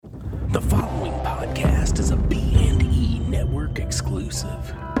The following podcast is a B&E Network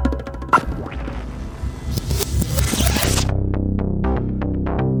exclusive.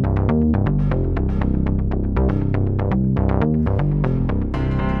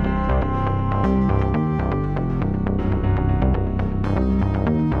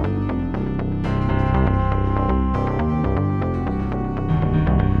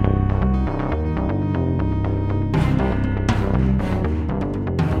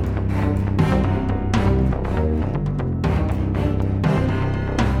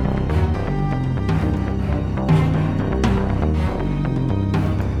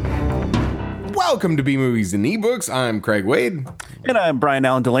 Welcome to B Movies and eBooks. I'm Craig Wade. And I'm Brian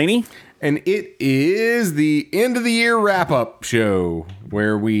Allen Delaney. And it is the end of the year wrap-up show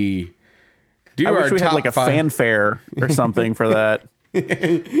where we do I our wish we top had like a five. fanfare or something for that.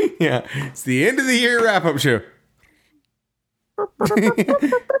 Yeah, it's the end of the year wrap-up show.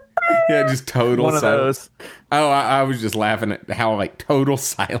 Yeah, just total One of silence. those. Oh, I was just laughing at how like total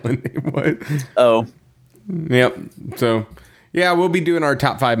silent it was. Oh, Yep. So, yeah, we'll be doing our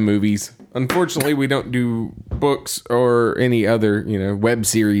top 5 movies. Unfortunately, we don't do books or any other, web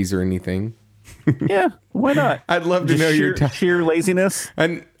series or anything. yeah. Why not? I'd love to Just know your top. sheer laziness.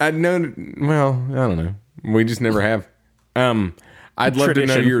 I'd know. Well, I don't know. We just never have. I'd love to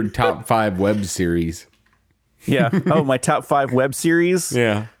know Tradition. your top 5 web series. Yeah. Oh, my top 5 web series.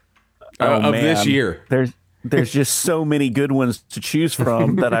 Yeah. Oh, Of this man. year. There's just so many good ones to choose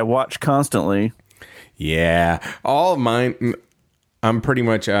from that I watch constantly. Yeah. All of mine. I'm pretty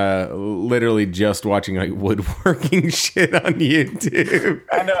much literally just watching like woodworking shit on YouTube.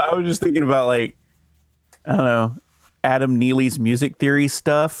 I know. I was just thinking about I don't know, Adam Neely's music theory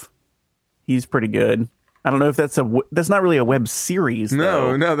stuff. He's pretty good. I don't know if that's not really a web series.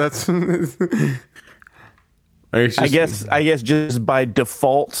 though. No, that's. I guess just by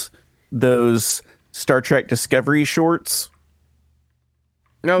default, those Star Trek Discovery shorts.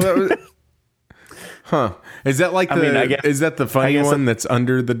 No, that was. Huh? Is that like is that the funny one that's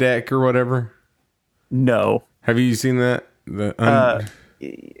under the deck or whatever? No. Have you seen that? Yeah.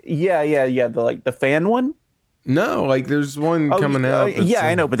 The fan one. No, like there's one coming out. that's, Yeah,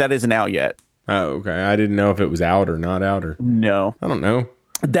 I know, but that isn't out yet. Oh, okay. I didn't know if it was out or not out or. No. I don't know.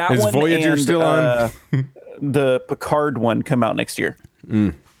 That Is one Voyager and, still on? The Picard one come out next year.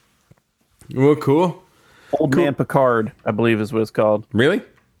 Well, cool. Old Man Picard, I believe is what it's called. Really?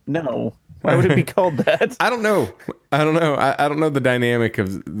 No. Why would it be called that? I don't know. I don't know the dynamic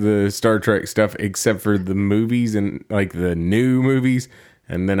of the Star Trek stuff except for the movies and like the new movies.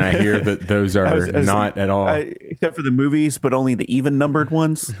 And then I hear that those are not at all. Except for the movies, but only the even numbered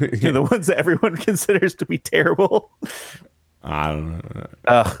ones. The ones that everyone considers to be terrible. I don't know.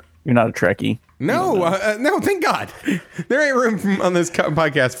 Ugh, you're not a Trekkie. No, no, thank God. There ain't room on this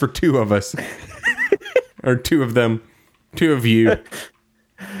podcast for 2 of us. Or 2 of them. 2 of you.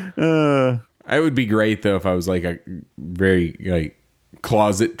 It would be great, though, if I was like a very like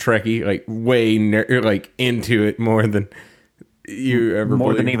closet Trekkie, like way like into it more than you ever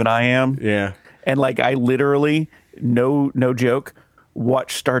More than believe. even I am. Yeah. And like I literally, no joke,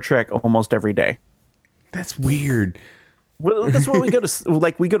 watch Star Trek almost every day. That's weird. Well, that's what we go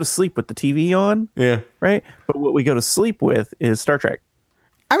to. We go to sleep with the TV on, Yeah. right? But what we go to sleep with is Star Trek.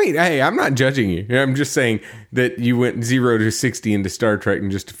 I mean, hey, I'm not judging you. I'm just saying that you went 0 to 60 into Star Trek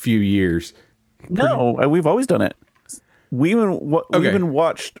in just a few years. No, we've always done it. We even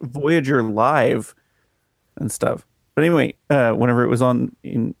watched Voyager live and stuff. But anyway, whenever it was on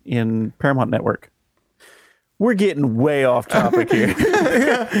in Paramount Network, we're getting way off topic here.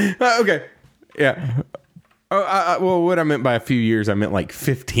 Okay. Yeah. Oh, well, what I meant by a few years, I meant like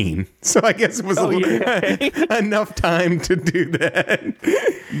 15. So I guess it was enough time to do that.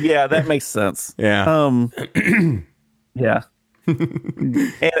 Yeah, that makes sense. Yeah. Yeah.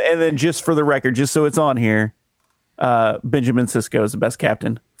 and then just for the record, just so it's on here, Benjamin Sisko is the best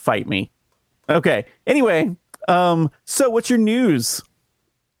captain. Fight me. Okay. Anyway, so what's your news?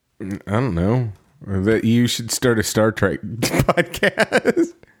 I don't know. That you should start a Star Trek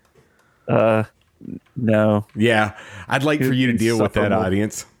podcast. No. Yeah. I'd like for you to deal with that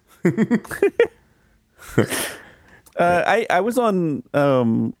audience. I was on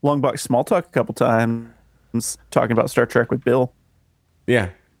Long Box Small Talk a couple times talking about Star Trek with Bill. Yeah.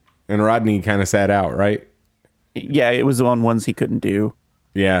 And Rodney kind of sat out, right? Yeah, it was on ones he couldn't do.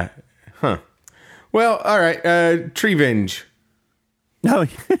 Yeah. Huh. Well, all right. Treevenge. No.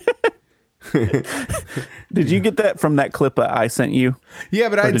 Did you get that from that clip I sent you? Yeah,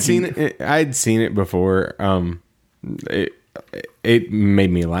 but I'd seen it. I'd seen it before. It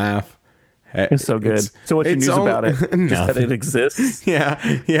made me laugh. It's so good. So what's your news about it? Just that it exists? Yeah.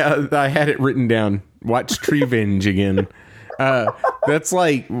 I had it written down. Watch Treevenge again. That's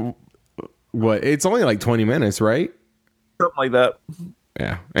like, what? It's only like 20 minutes, right? Something like that.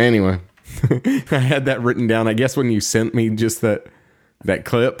 Yeah. Anyway, I had that written down. I guess when you sent me just that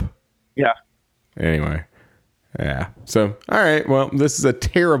clip. Yeah. Anyway. Yeah. So, all right. Well, this is a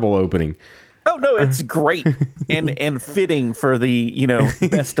terrible opening. Oh no, it's great and fitting for the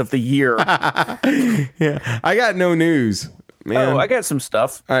best of the year. Yeah, I got no news, man. Oh, I got some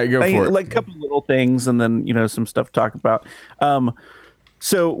stuff. All right, go for it. Like a couple little things, and then some stuff to talk about.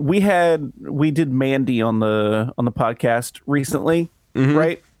 So we did Mandy on the podcast recently,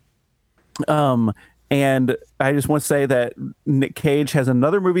 right? And I just want to say that Nick Cage has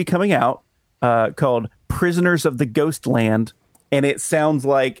another movie coming out called Prisoners of the Ghostland. And it sounds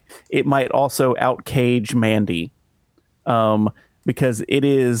like it might also outcage Mandy, because it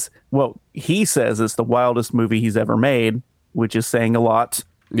is, well, he says it's the wildest movie he's ever made, which is saying a lot.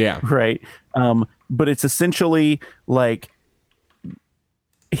 Yeah. Right. But it's essentially like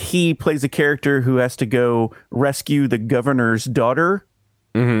he plays a character who has to go rescue the governor's daughter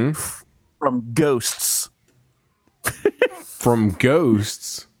from ghosts. From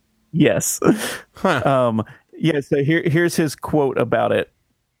ghosts? Yes. Huh. Yeah, so here's his quote about it.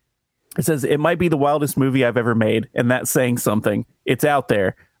 It says, "It might be the wildest movie I've ever made, and that's saying something. It's out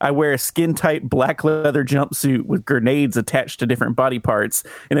there. I wear a skin-tight black leather jumpsuit with grenades attached to different body parts,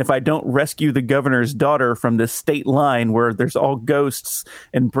 and if I don't rescue the governor's daughter from this state line where there's all ghosts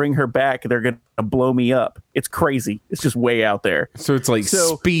and bring her back, they're going to blow me up. It's crazy. It's just way out there." So it's like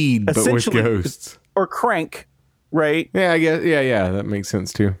Speed, but with ghosts. Or Crank, right? Yeah, I guess. Yeah, that makes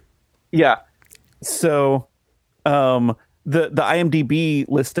sense too. Yeah. So... the IMDb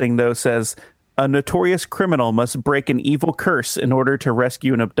listing though says a notorious criminal must break an evil curse in order to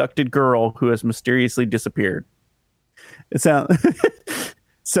rescue an abducted girl who has mysteriously disappeared. It sounds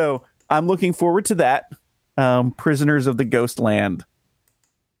so. I'm looking forward to that. Prisoners of the Ghostland.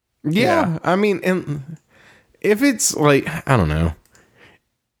 Yeah, I mean, and if it's like, I don't know,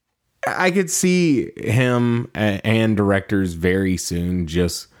 I could see him and directors very soon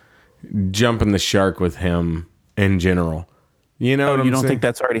just jumping the shark with him in general. You know what I'm you don't saying? think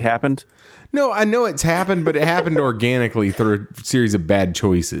that's already happened? No, I know it's happened, but it happened organically through a series of bad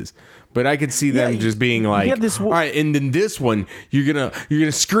choices. But I could see them just being like, all right, and then this one, you're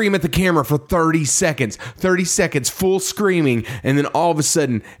gonna scream at the camera for 30 seconds, full screaming, and then all of a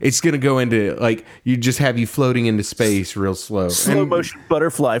sudden it's gonna go into like you just have you floating into space real slow, slow motion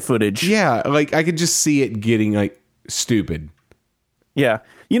butterfly footage. Yeah, like I could just see it getting like stupid. Yeah.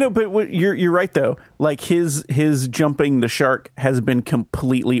 But you're right though. Like his jumping the shark has been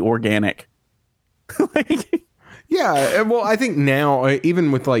completely organic. Yeah, well, I think now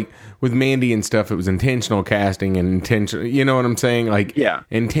even with Mandy and stuff, it was intentional casting and intentional. You know what I'm saying? Like, yeah,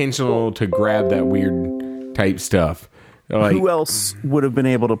 intentional to grab that weird type stuff. Like, who else would have been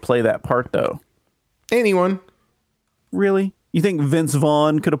able to play that part though? Anyone? Really? You think Vince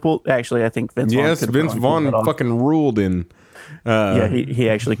Vaughn could have pulled? Actually, I think Vince. Yes, Vince Vaughn fucking ruled in. Yeah, he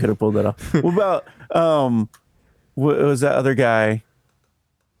actually could have pulled that off. What about what was that other guy?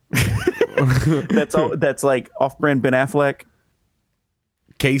 that's like off-brand Ben Affleck.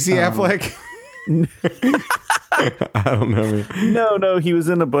 Casey Affleck. I don't know. No, he was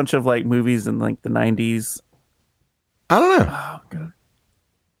in a bunch of like movies in like the 90s. I don't know. Oh god.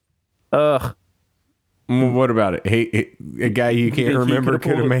 Ugh. What about it? Hey, a guy you can't remember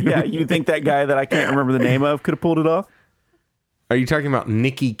could have made it? Yeah, you think that guy that I can't remember the name of could have pulled it off? Are you talking about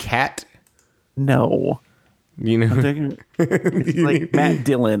Nicky Cat? No. You know, like Matt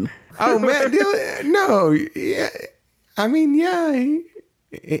Dillon. Oh, Matt Dillon. No, yeah. I mean, yeah.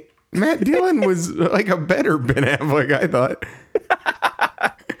 Matt Dillon was like a better Ben Affleck, I thought.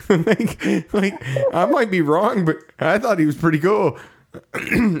 like I might be wrong, but I thought he was pretty cool.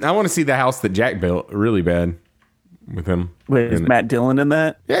 I want to see The House That Jack Built really bad with him. Wait, is Matt Dillon in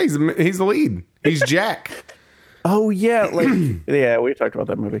that? Yeah, he's the lead. He's Jack. Oh yeah, yeah, we talked about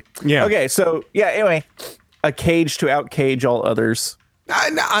that movie. Yeah. Okay, so yeah. Anyway, a cage to outcage all others.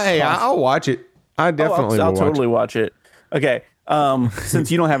 I'll watch it. I definitely will. I'll totally watch it. Okay. Since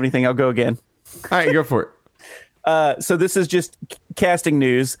you don't have anything, I'll go again. All right, go for it. So this is just casting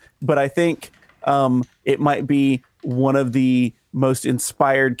news, but I think it might be one of the most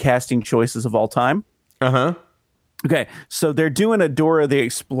inspired casting choices of all time. Uh-huh. Okay, so they're doing a Dora the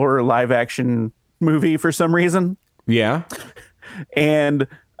Explorer live action movie for some reason. Yeah. And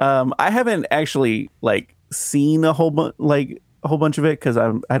I haven't actually like seen a whole bunch of it because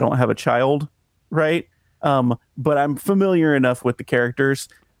I don't have a child, right? But I'm familiar enough with the characters.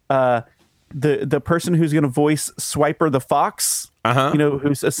 the person who's going to voice Swiper the Fox,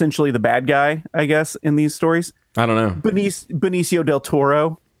 who's essentially the bad guy, I guess, in these stories. I don't know. Benicio del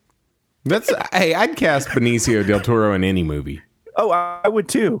Toro. Hey, I'd cast Benicio del Toro in any movie. Oh, I would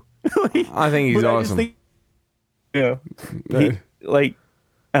too. I think he's awesome. I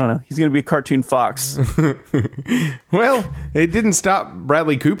don't know. He's going to be a cartoon fox. Well, it didn't stop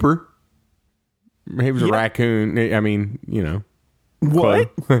Bradley Cooper. He was a raccoon. I mean,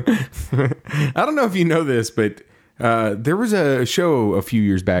 What? I don't know if you know this, but there was a show a few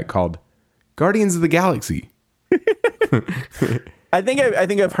years back called Guardians of the Galaxy. I think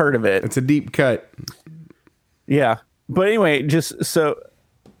I've heard of it. It's a deep cut. Yeah. But anyway, just so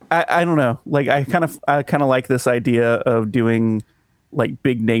I don't know. Like I kind of like this idea of doing like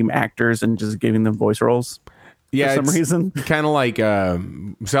big name actors and just giving them voice roles. Yeah, for some reason. Kind of like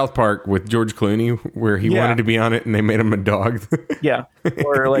South Park with George Clooney, where he wanted to be on it and they made him a dog. Yeah.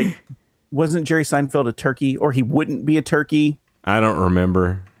 Or like, wasn't Jerry Seinfeld a turkey? Or he wouldn't be a turkey? I don't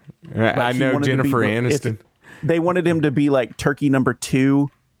remember. I know Jennifer Aniston. They wanted him to be like turkey number 2.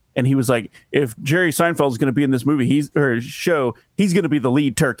 And he was like, if Jerry Seinfeld's going to be in this movie, he's going to be the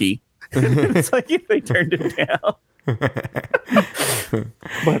lead turkey. It's like if they turned it down.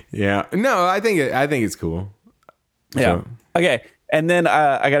 But, yeah. No, I think it's cool. Yeah. So. Okay. And then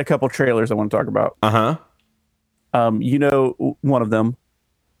I got a couple trailers I want to talk about. One of them,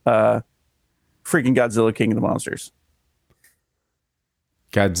 freaking Godzilla King of the Monsters.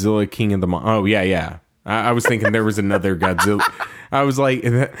 Godzilla King of the Monsters. Oh, yeah. I was thinking there was another Godzilla. I was like,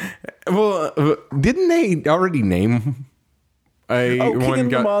 well, didn't they already name King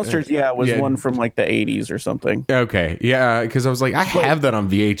of the Monsters? Yeah, it was one from like the 80s or something. Okay, yeah, because I was like, I have that on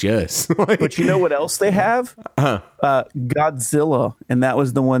VHS. But you know what else they have? Godzilla, and that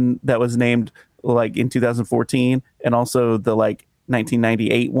was the one that was named like in 2014, and also the like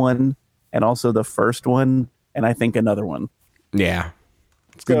 1998 one, and also the first one, and I think another one. Yeah.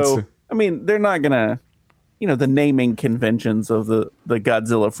 So I mean, they're not gonna. The naming conventions of the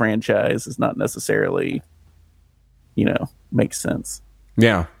Godzilla franchise is not necessarily, makes sense.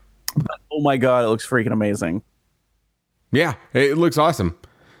 Yeah. But, oh my God, it looks freaking amazing. Yeah, it looks awesome.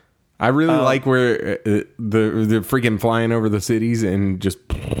 I really like where the freaking flying over the cities and just.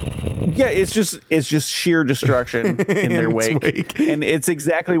 Yeah, it's just sheer destruction in their wake. And it's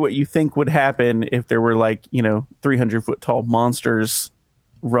exactly what you think would happen if there were 300-foot tall monsters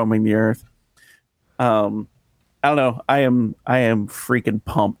roaming the earth. I don't know. I am freaking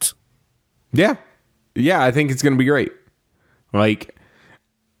pumped. Yeah. I think it's going to be great. Like,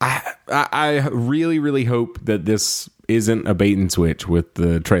 I really, really hope that this isn't a bait and switch with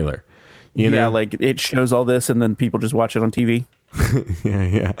the trailer. You know, like it shows all this and then people just watch it on TV.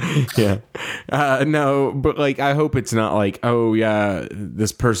 Yeah. No, but like, I hope it's not like, oh yeah,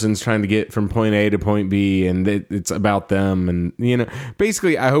 this person's trying to get from point A to point B and it's about them. And,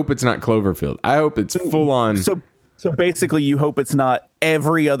 basically I hope it's not Cloverfield. I hope it's full on. So basically you hope it's not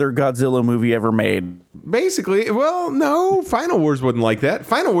every other Godzilla movie ever made. Basically, well, no, Final Wars wasn't like that.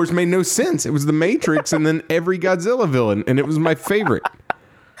 Final Wars made no sense. It was The Matrix and then every Godzilla villain. And it was my favorite.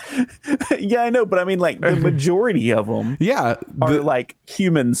 Yeah, I know, but I mean, like the majority of them, are like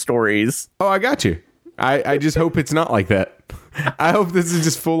human stories. Oh, I got you. I just hope it's not like that. I hope this is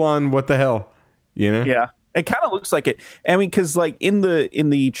just full on. What the hell, Yeah, it kind of looks like it. I mean, because like in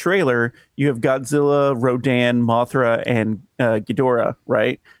the trailer, you have Godzilla, Rodan, Mothra, and Ghidorah,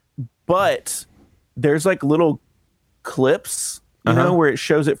 right? But there's like little clips, you know, where it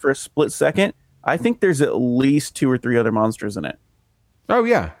shows it for a split second. I think there's at least 2 or 3 other monsters in it. Oh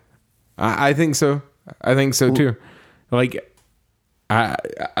yeah. I think so. I think so too. Like, I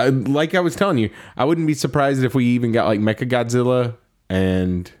like I was telling you, I wouldn't be surprised if we even got like Mechagodzilla,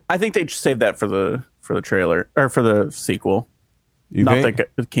 and I think they just saved that for the trailer or for the sequel, not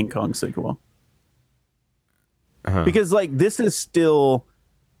the King Kong sequel. Because like this is still,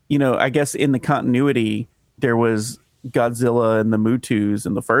 I guess in the continuity there was Godzilla and the Mutus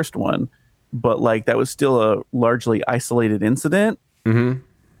in the first one, but like that was still a largely isolated incident. Mm-hmm.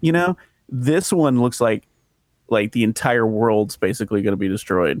 This one looks like the entire world's basically going to be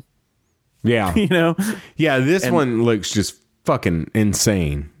destroyed. Yeah. Yeah, this one looks just fucking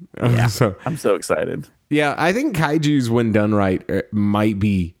insane. Yeah, I'm so excited. Yeah, I think kaijus, when done right, might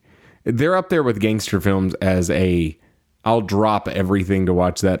be... They're up there with gangster films as I'll drop everything to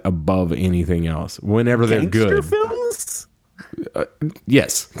watch that above anything else. Whenever they're good. Gangster films?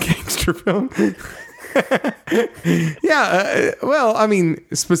 Yes. Gangster film. Yeah, well, I mean,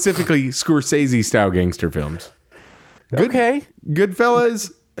 specifically Scorsese style gangster films. Okay,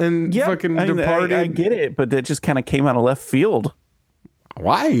 Goodfellas and fucking Departed. I get it, but that just kind of came out of left field.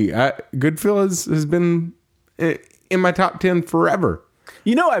 Why? Goodfellas has been in my top 10 forever.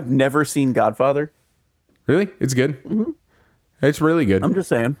 You know, I've never seen Godfather. Really? It's good. Mm-hmm. It's really good. I'm just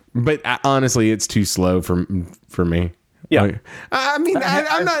saying. But honestly, it's too slow for me. Yeah. I mean,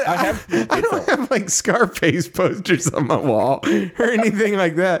 I don't have like Scarface posters on my wall or anything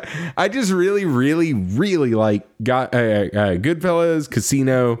like that. I just really, really, really like Goodfellas,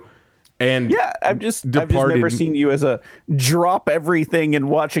 Casino, and yeah. I've just never seen you as a drop everything and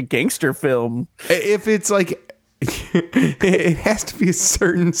watch a gangster film. If it's like, it has to be a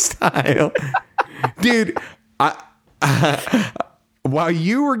certain style, dude. While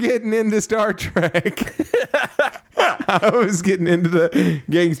you were getting into Star Trek, I was getting into the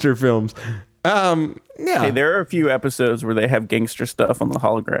gangster films. Yeah, hey, there are a few episodes where they have gangster stuff on the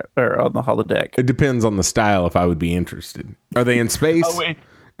hologram or on the holodeck. It depends on the style if I would be interested. Are they in space? Oh wait,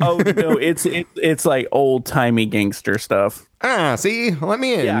 oh no, it's like old timey gangster stuff. See, let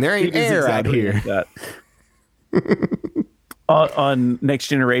me in. Yeah, there ain't air exactly out here. On Next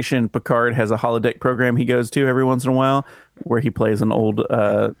Generation, Picard has a holodeck program he goes to every once in a while where he plays an old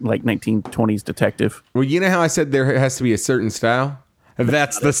like 1920s detective. Well, you know how I said there has to be a certain style?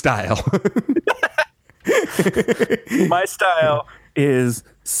 That's the style. My style is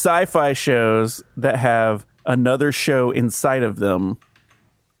sci-fi shows that have another show inside of them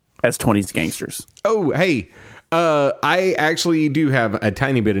as 20s gangsters. Oh, hey. I actually do have a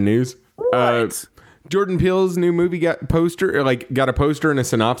tiny bit of news. What? Jordan Peele's new movie got a poster and a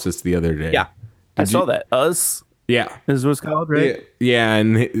synopsis the other day. Yeah. I saw that. Us. Yeah. Is what's called, right? Yeah,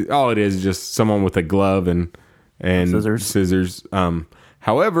 and all it is just someone with a glove and scissors.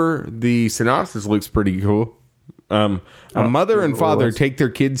 However, the synopsis looks pretty cool. A mother and father take their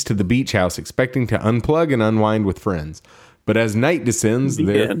kids to the beach house expecting to unplug and unwind with friends. But as night descends,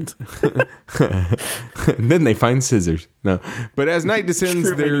 then they find scissors. No, but as night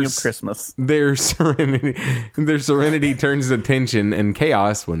descends, their serenity turns to tension and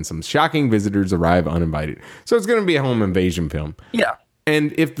chaos when some shocking visitors arrive uninvited. So it's going to be a home invasion film. Yeah.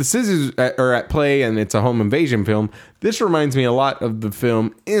 And if the scissors are at play and it's a home invasion film, this reminds me a lot of the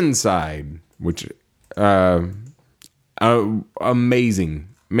film Inside, which amazing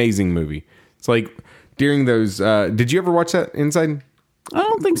movie. It's like during those. Did you ever watch that Inside? I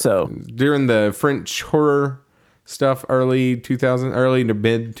don't think so. During the French horror stuff, early to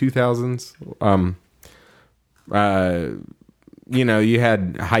mid 2000s. You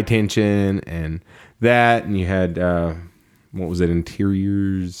had High Tension and that, and you had what was it?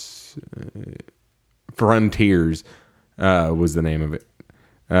 Interiors, Frontiers was the name of it.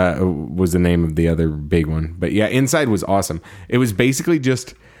 Was the name of the other big one. But yeah, Inside was awesome. It was basically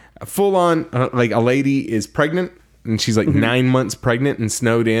just full on, like a lady is pregnant and she's like 9 months pregnant and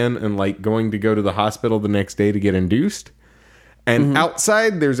snowed in and like going to go to the hospital the next day to get induced. And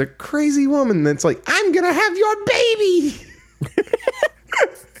outside there's a crazy woman that's like, I'm going to have your baby.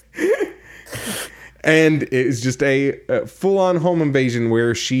 And it was just a full on home invasion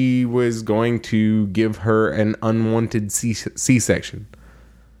where she was going to give her an unwanted C-section.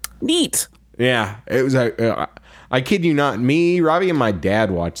 Neat. Yeah, it was I kid you not. Me, Robbie, and my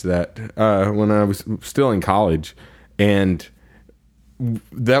dad watched that when I was still in college, and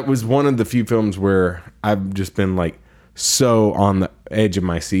that was one of the few films where I've just been like so on the edge of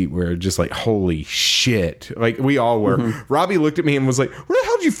my seat, where just like, holy shit, like we all were. Robbie looked at me and was like, "Where the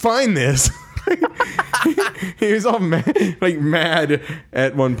hell did you find this?" He was all mad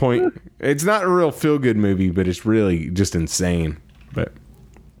at one point. It's not a real feel good movie, but it's really just insane. But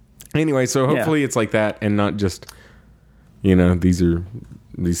anyway, so hopefully it's like that and not just, these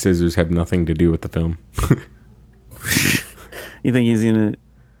scissors have nothing to do with the film. You think he's gonna,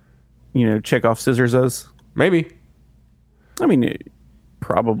 check off scissors as? Maybe. I mean,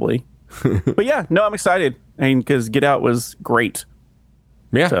 probably. But yeah, no, I'm excited. Because Get Out was great.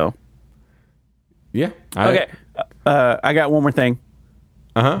 Yeah. So. Yeah. Okay. I got one more thing.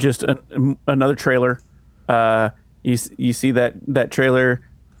 Just another trailer. You see that trailer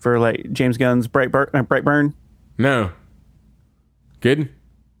for like James Gunn's Brightburn? No. Good?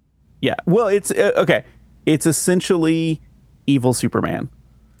 Yeah. Well, it's okay. It's essentially evil Superman,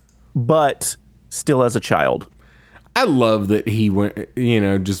 but still as a child. I love that he went,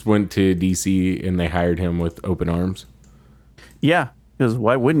 just went to DC and they hired him with open arms. Yeah. Because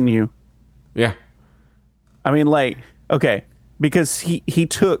why wouldn't you? Yeah. I mean, okay, because he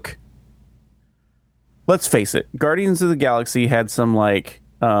took, let's face it, Guardians of the Galaxy had some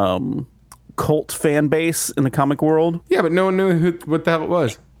cult fan base in the comic world. Yeah, but no one knew what the hell it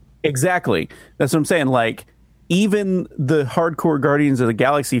was. Exactly. That's what I'm saying. Like, even the hardcore Guardians of the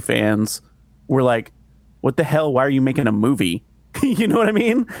Galaxy fans were like, what the hell? Why are you making a movie? You know what I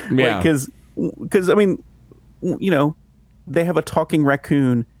mean? Yeah. Because I mean, you know, they have a talking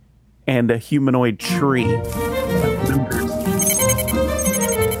raccoon and a humanoid tree.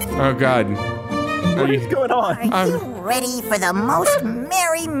 Oh God. What is going on? Are you ready for the most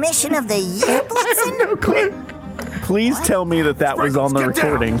merry mission of the year, Blitzen? No clue. Please tell me that was on the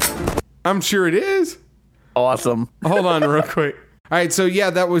recording. I'm sure it is. Awesome. Hold on real quick. All right, so yeah,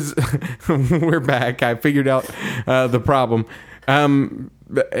 that was... we're back. I figured out the problem.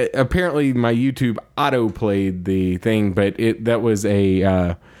 Apparently, my YouTube auto-played the thing, but that was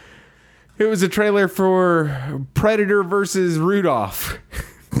a... it was a trailer for Predator versus Rudolph.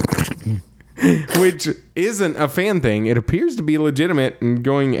 Which isn't a fan thing. It appears to be legitimate and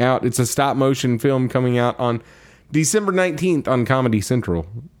going out. It's a stop-motion film coming out on December 19th on Comedy Central.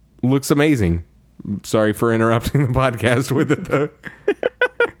 Looks amazing. Sorry for interrupting the podcast with it, though.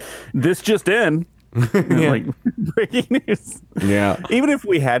 This just in. Yeah. Like, breaking news. Yeah. Even if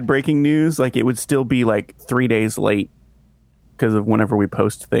we had breaking news, like, it would still be like 3 days late because of whenever we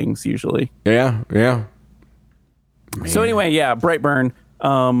post things usually. Yeah. Man. So anyway, yeah, Brightburn.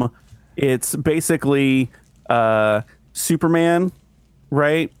 It's basically Superman,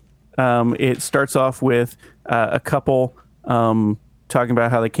 right? It starts off with a couple talking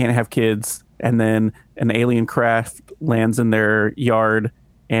about how they can't have kids, and then an alien craft lands in their yard,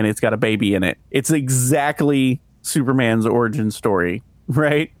 and it's got a baby in it. It's exactly Superman's origin story,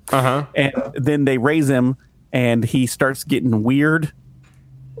 right? Uh-huh. And then they raise him, and he starts getting weird,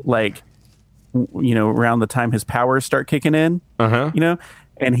 like, you know, around the time his powers start kicking in, you know?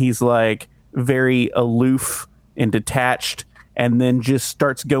 And he's like very aloof and detached, and then just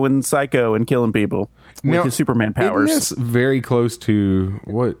starts going psycho and killing people with his Superman powers. Isn't this very close to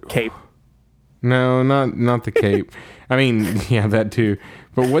what? Cape. No, not the Cape. I mean, yeah, that too.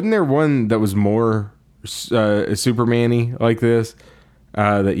 But wasn't there one that was more Superman-y like this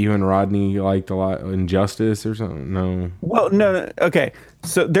that you and Rodney liked a lot? Injustice or something? No. Well, no. Okay,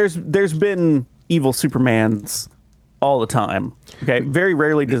 so there's been evil Supermans all the time. Okay, very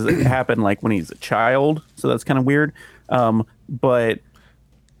rarely does it happen like when he's a child, so that's kind of weird. But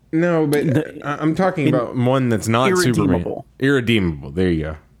no, but I'm talking about one that's not irredeemable. Superman. Irredeemable. There you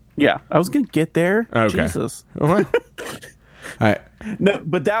go. Yeah, I was gonna get there. Okay. Jesus. What? All right. No,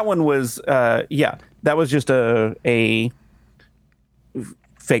 but that one was that was just a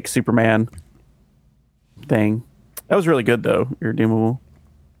fake Superman thing. That was really good though, Irredeemable.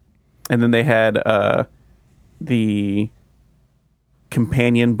 And then they had the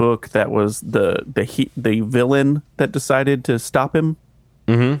companion book that was the villain that decided to stop him.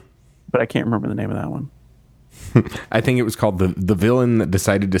 Mm-hmm. But I can't remember the name of that one. I think it was called the villain that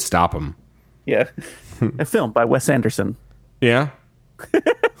decided to stop him. Yeah. A film by Wes Anderson. Yeah.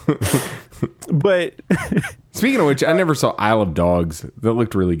 But speaking of which, I never saw Isle of Dogs. That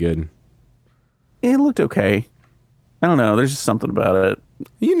looked really good. It looked okay. I don't know. There's just something about it.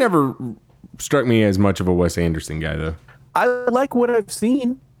 You never struck me as much of a Wes Anderson guy, though. I like what I've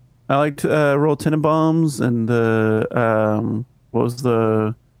seen. I liked Royal Tenenbaums and the what was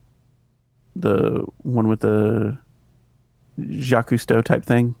the one with the Jacques Cousteau type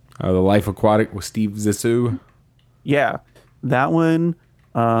thing? The Life Aquatic with Steve Zissou. Yeah, that one.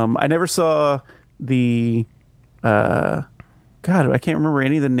 I never saw the. God, I can't remember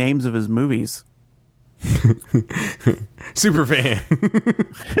any of the names of his movies. Super fan.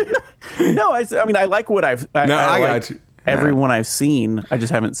 No, I mean I like what I got you. Everyone I've seen, I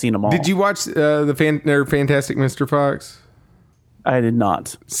just haven't seen them all. Did you watch the Fantastic Mr. Fox? I did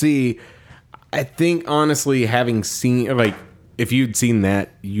not. See, I think honestly, having seen if you'd seen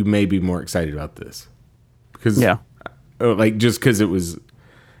that, you may be more excited about this because just because it was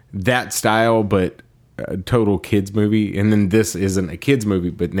that style, but a total kids movie, and then this isn't a kids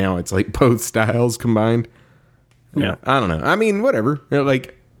movie, but now it's like both styles combined. Yeah, I don't know. I mean, whatever.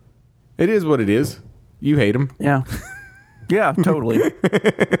 Like, it is what it is. You hate them. Yeah. Yeah, totally.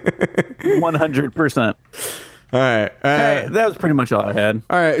 100%. All right. Hey, that was pretty much all I had.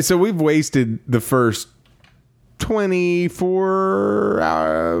 All right. So we've wasted the first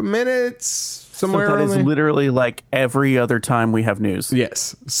 24 minutes somewhere. So that is literally like every other time we have news.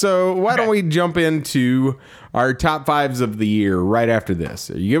 Yes. So why don't we jump into our top fives of the year right after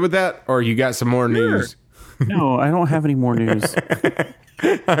this? Are you good with that? Or you got some more news? No, I don't have any more news. All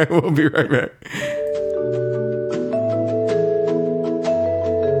right. We'll be right back.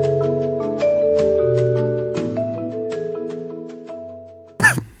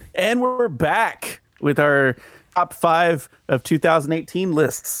 And we're back with our top 5 of 2018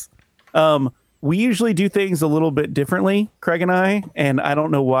 lists. We usually do things a little bit differently, Craig and I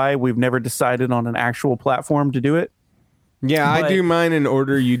don't know why we've never decided on an actual platform to do it. Yeah, I do mine in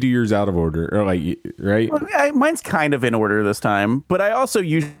order. You do yours out of order, or right? Well, mine's kind of in order this time, but I also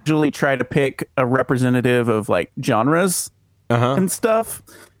usually try to pick a representative of like genres and stuff.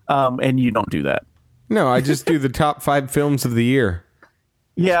 And you don't do that. No, I just do the top 5 films of the year.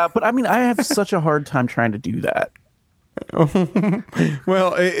 Yeah, but I mean, I have such a hard time trying to do that.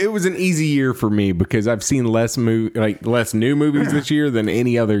 Well, it was an easy year for me because I've seen less new movies this year than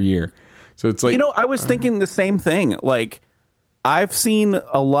any other year. So it's like, I was thinking the same thing. Like, I've seen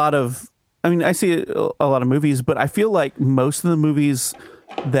I see a lot of movies, but I feel like most of the movies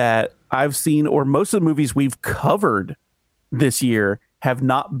that I've seen, or most of the movies we've covered this year, have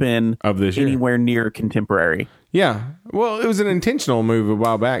not been of this anywhere near contemporary. Yeah. Well, it was an intentional move a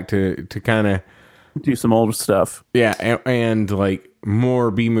while back to kind of do some old stuff. Yeah. And like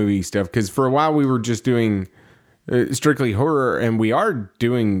more B-movie stuff. Because for a while we were just doing strictly horror, and we are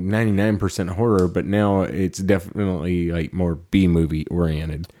doing 99% horror, but now it's definitely like more B-movie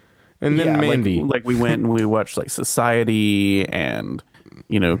oriented. And then Mandy, like we went and we watched like Society and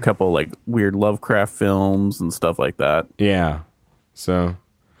a couple like weird Lovecraft films and stuff like that. Yeah. So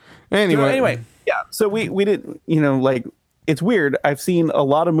anyway, yeah. So we did, like, it's weird. I've seen a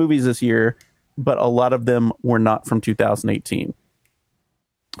lot of movies this year, but a lot of them were not from 2018.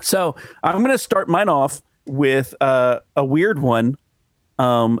 So I'm going to start mine off with a weird one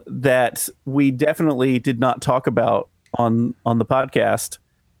that we definitely did not talk about on the podcast.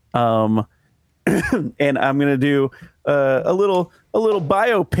 And I'm going to do a little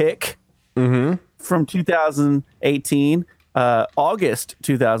biopic from 2018, August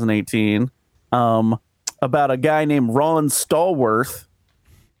 2018, about a guy named Ron Stallworth,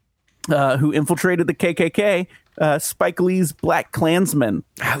 who infiltrated the KKK, Spike Lee's Black Klansman.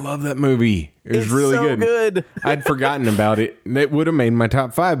 I love that movie. It was really so good. I'd forgotten about it. It would have made my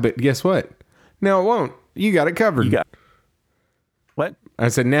top 5, but guess what? Now it won't. You got it covered. What? I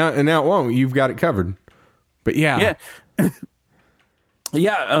said now it won't. You've got it covered. But yeah.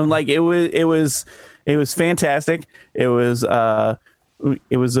 Yeah, like it was fantastic. It was a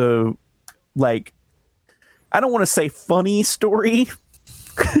like, I don't want to say funny story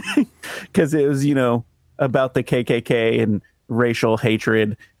because it was about the KKK and racial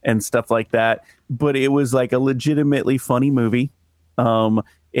hatred and stuff like that, but it was like a legitimately funny movie.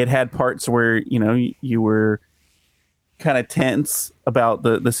 It had parts where you were kind of tense about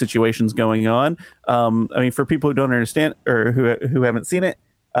the situations going on. I mean, for people who don't understand or who haven't seen it,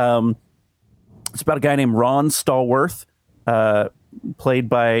 it's about a guy named Ron Stallworth, played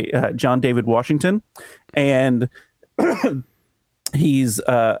by John David Washington, and he's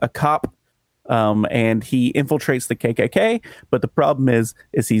a cop, and he infiltrates the KKK. But the problem is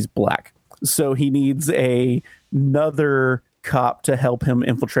he's black, so he needs another cop to help him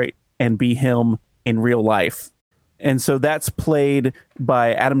infiltrate and be him in real life. And so that's played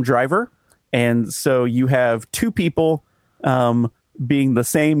by Adam Driver. And so you have two people being the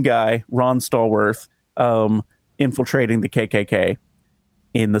same guy, Ron Stallworth, infiltrating the KKK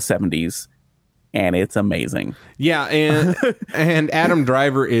in the 70s. And it's amazing. Yeah, and Adam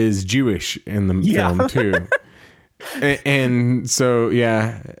Driver is Jewish in the film too. And so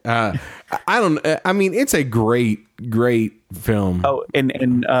I mean, it's a great film. Oh, and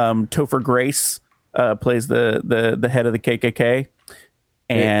Topher Grace plays the head of the KKK,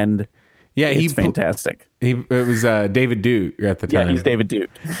 and it's fantastic. It was David Duke at the time. Yeah, he's David Duke,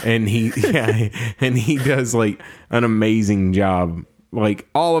 and he does like an amazing job. Like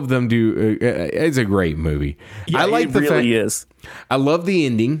all of them do. It's a great movie. Yeah, I like the fact is. I love the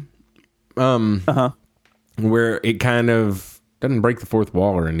ending. Where it kind of doesn't break the fourth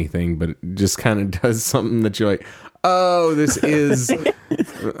wall or anything, but it just kind of does something that you're like, oh, this is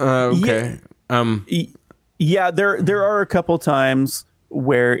okay. Yeah, there are a couple times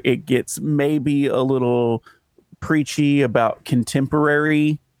where it gets maybe a little preachy about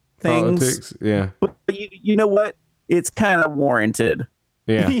contemporary things. Politics, yeah. But you know what? It's kind of warranted.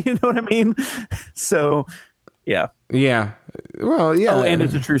 Yeah. You know what I mean? So, yeah. Yeah. Well, yeah. Oh, and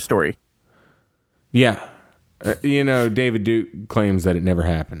it's a true story. Yeah. David Duke claims that it never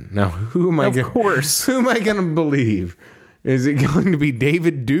happened. Now, who am I going to believe? Is it going to be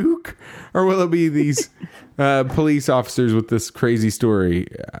David Duke, or will it be these police officers with this crazy story?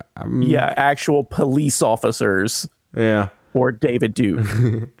 Actual police officers. Yeah. Or David Duke.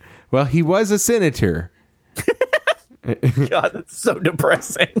 Well, he was a senator. God, that's so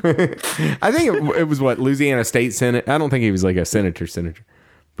depressing. I think it was Louisiana State Senate. I don't think he was like a senator.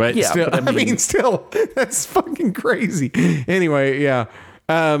 But still, I mean, that's fucking crazy. Anyway, yeah.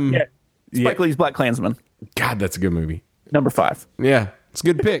 Spike Lee's Black Klansman. God, that's a good movie. Number 5. Yeah. It's a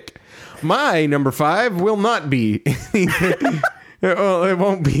good pick. My number 5 will not be. Well, it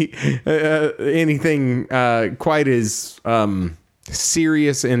won't be anything quite as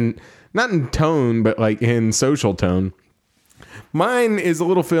serious and not in tone, but like in social tone. Mine is a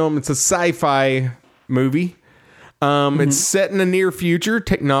little film. It's a sci-fi movie. It's set in the near future.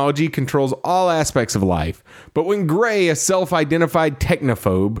 Technology controls all aspects of life. But when Gray, a self-identified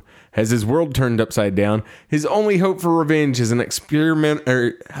technophobe, has his world turned upside down, his only hope for revenge is an experimental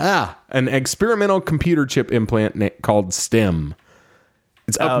computer chip implant called STEM.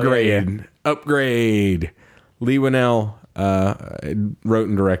 It's Upgrade. Yeah. Upgrade. Lee Winnell wrote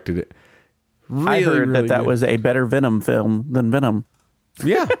and directed it. Really, I heard really that good. was a better Venom film than Venom.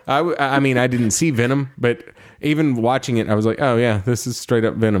 Yeah. I mean, I didn't see Venom, but even watching it, I was like, oh, yeah, this is straight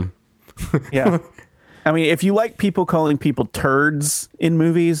up Venom. Yeah. I mean, if you like people calling people turds in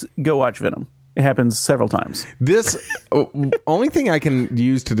movies, go watch Venom. It happens several times. This only thing I can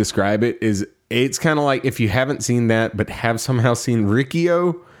use to describe it is it's kind of like if you haven't seen that, but have somehow seen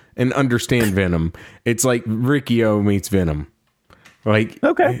Riccio and understand Venom. It's like Riccio meets Venom. Like,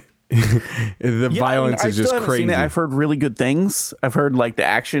 okay. The violence is just crazy. Seen it. I've heard really good things. I've heard like the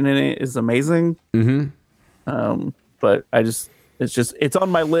action in it is amazing. But it's on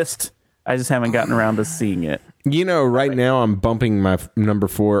my list. I just haven't gotten around to seeing it. You know, right now I'm bumping my number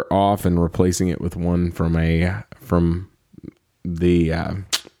 4 off and replacing it with one from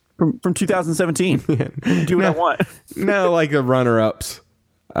 2017. Do what I want. No, like the runner-ups.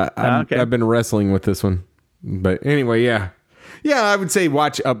 Okay. I've been wrestling with this one, but anyway, yeah. I would say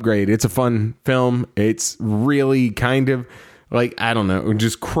watch Upgrade. It's a fun film. It's really kind of like, I don't know,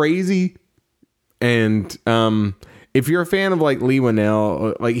 just crazy. And if you're a fan of like Lee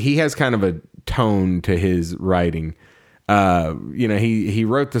Winnell, like he has kind of a tone to his writing. He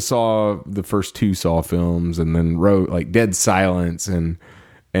wrote the first 2 Saw films, and then wrote like Dead Silence and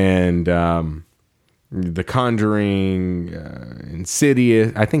The Conjuring,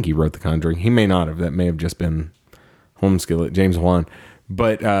 Insidious. I think he wrote The Conjuring. He may not have. That may have just been Homeskillet, James Wan.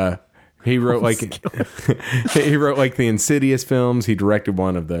 But he wrote like the Insidious films. He directed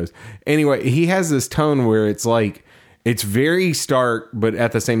one of those. Anyway, he has this tone where it's like it's very stark, but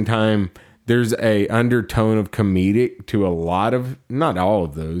at the same time, there's a undertone of comedic to a lot of, not all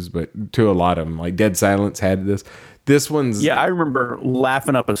of those, but to a lot of them. Like Dead Silence had this. This one's... Yeah, I remember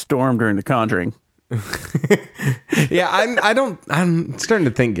laughing up a storm during The Conjuring. Yeah, I'm starting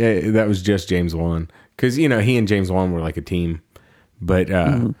to think that was just James Wan. Because, he and James Wan were like a team. But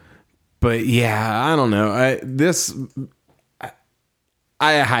yeah, I don't know.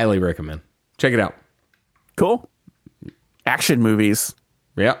 I highly recommend. Check it out. Cool. Action movies.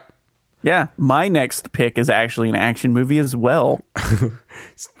 Yep. Yeah, my next pick is actually an action movie as well.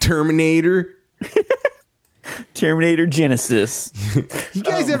 Terminator. Terminator Genesis. You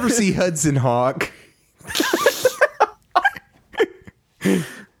guys ever see Hudson Hawk?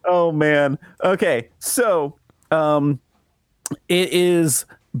 Oh, man. Okay, so it is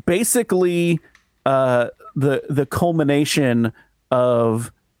basically the culmination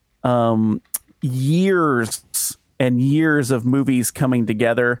of years and years of movies coming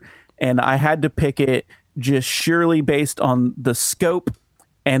together. And I had to pick it just surely based on the scope.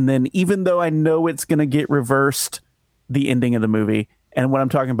 And then even though I know it's going to get reversed, the ending of the movie. And what I'm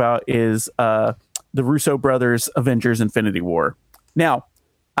talking about is the Russo brothers' Avengers Infinity War. Now,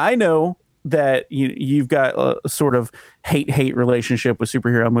 I know that you've got a sort of hate relationship with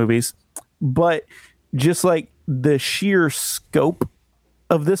superhero movies, but just like the sheer scope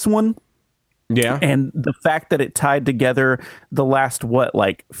of this one, yeah, and the fact that it tied together the last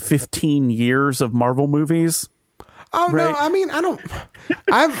 15 years of Marvel movies. Oh, right? No, I mean, I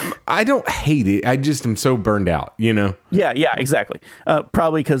don't hate it. I just am so burned out, Yeah, exactly.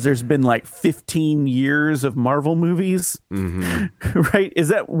 Probably because there's been 15 years of Marvel movies, right?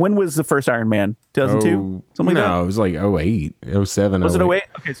 When was the first Iron Man? 2002? Something like that? No, it was 08, 07. Was it 08?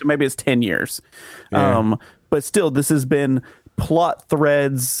 Okay, so maybe it's 10 years. Yeah. But still, this has been plot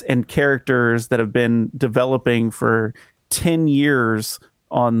threads and characters that have been developing for 10 years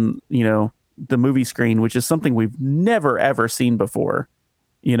on, the movie screen, which is something we've never ever seen before,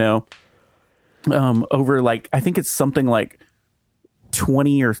 over I think it's something like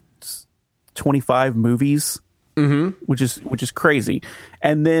 20 or 25 movies, which is crazy.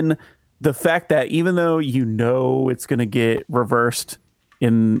 And then the fact that even though it's going to get reversed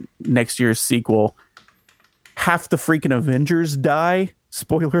in next year's sequel, half the freaking Avengers die.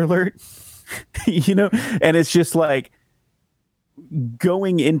 Spoiler alert. And it's just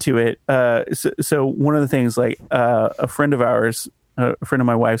going into it. So one of the things, a friend of ours, a friend of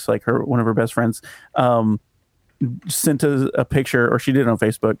my wife's, one of her best friends, sent a picture, or she did it on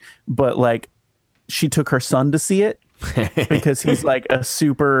Facebook, but like she took her son to see it because he's like a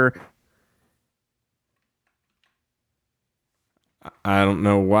super. I don't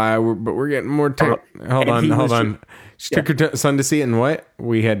know why, but we're getting more. Hold on. She took her son to see it, and what?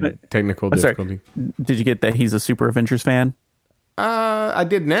 We had technical difficulty. Did you get that? He's a Super Adventures fan. I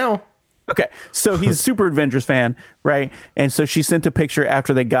did now. Okay, so he's a Super Adventures fan, right? And so she sent a picture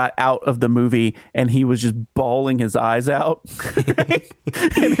after they got out of the movie, and he was just bawling his eyes out. Right?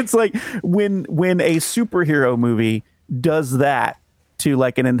 And it's like when a superhero movie does that to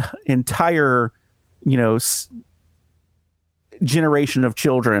like an entire, generation of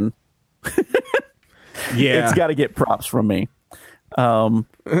children, it's got to get props from me.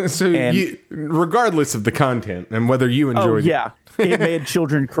 Regardless of the content and whether you enjoyed it. It made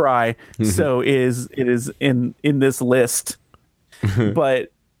children cry. So it is in this list.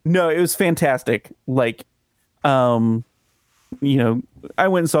 But no, it was fantastic. Like, I went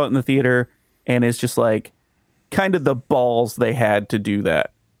and saw it in the theater, and it's just like kind of the balls they had to do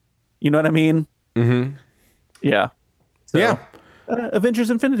that. You know what I mean? Mm-hmm. Yeah. So, yeah. Avengers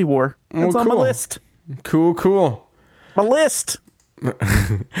Infinity War. That's on my list. Cool. My list.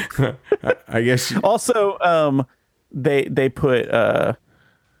 I guess. Also, they put the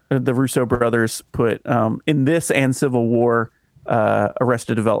Russo brothers put in this and Civil War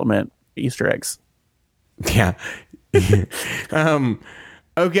Arrested Development Easter eggs. Yeah.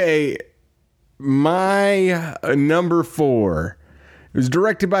 Okay. My number 4. It was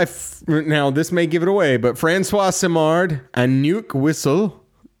directed by, now this may give it away, but Francois Simard, Anouk Wissel,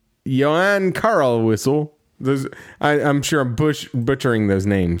 Johan Carl Wissel. Those, I'm sure I'm butchering those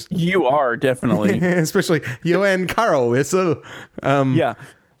names. You are, definitely. Especially Johan Carl Wissel. Yeah.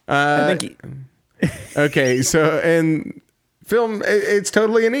 I think okay, so, and film, it's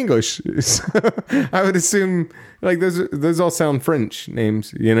totally in English. So I would assume, like, those all sound French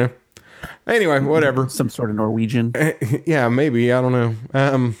names, Anyway, whatever. Some sort of Norwegian. Yeah, maybe. I don't know.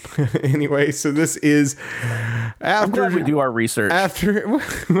 Anyway, so this is after I'm glad we do our research. After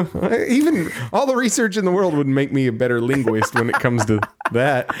even all the research in the world would make me a better linguist when it comes to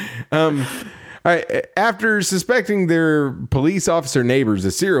that. All right, after suspecting their police officer neighbor's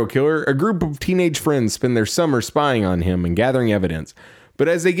a serial killer, a group of teenage friends spend their summer spying on him and gathering evidence. But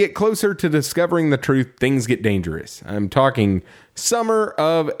as they get closer to discovering the truth, things get dangerous. I'm talking summer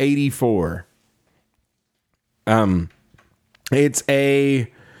of '84. It's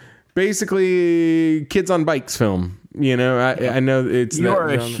a basically kids on bikes film. I know it's. You're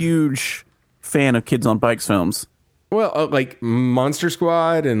a huge fan of kids on bikes films. Well, like Monster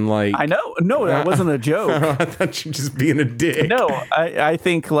Squad and like. I know. No, that wasn't a joke. I thought you were just being a dick. No, I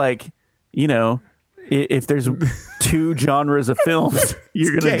think like, if there's 2 genres of films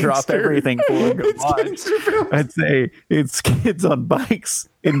you're going to drop everything for and go watch, I'd say it's kids on bikes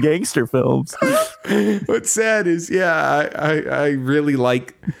and gangster films. What's sad is, I really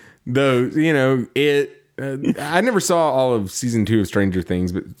like those. I never saw all of season 2 of Stranger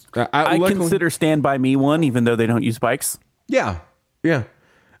Things, but I consider Stand By Me one, even though they don't use bikes. Yeah.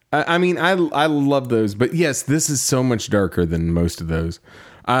 I mean, I love those, but yes, this is so much darker than most of those.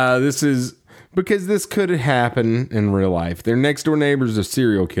 This is because this could happen in real life. Their next door neighbor is a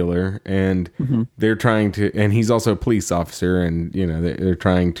serial killer, and they're trying to, and he's also a police officer, and they're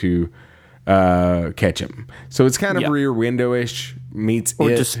trying to catch him. So it's kind of Rear Window-ish meets or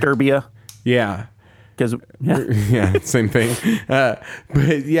Disturbia. Yeah. Because yeah, same thing.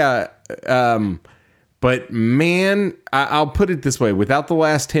 But man, I'll put it this way: without the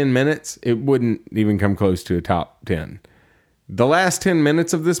last 10 minutes, it wouldn't even come close to a top 10. The last 10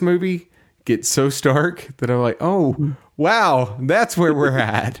 minutes of this movie get so stark that I'm like, oh wow, that's where we're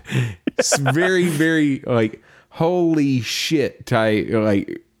at. It's very, very like holy shit type,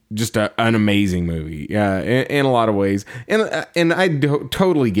 like just an amazing movie, in a lot of ways. And I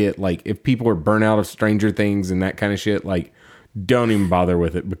totally get, like, if people are burnt out of Stranger Things and that kind of shit, like, don't even bother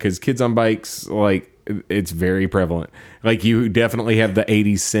with it, because kids on bikes, like, it's very prevalent. Like, you definitely have the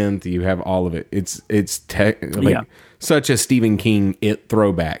 80s synth, you have all of it. It's such a Stephen King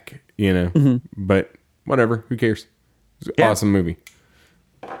throwback, but whatever, who cares? It's an awesome movie.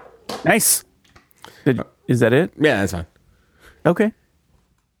 Nice. Is that it? Yeah, that's fine. Okay.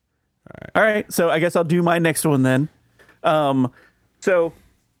 All right, so I guess I'll do my next one then. So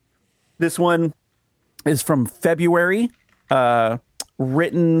this one is from February,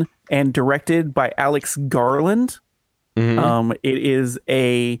 written and directed by Alex Garland. It is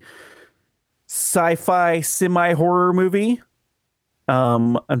a sci-fi semi-horror movie.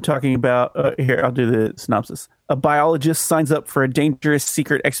 I'm talking about here. I'll do the synopsis. A biologist signs up for a dangerous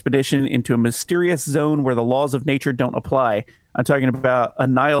secret expedition into a mysterious zone where the laws of nature don't apply. I'm talking about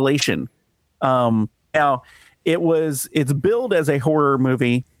Annihilation. Now, it's billed as a horror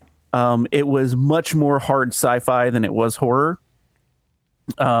movie. It was much more hard sci-fi than it was horror.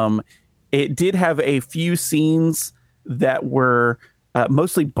 It did have a few scenes that were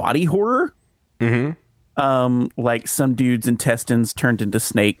mostly body horror. Mm-hmm. Like some dude's intestines turned into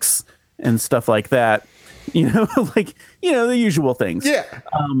snakes and stuff like that. The usual things. Yeah.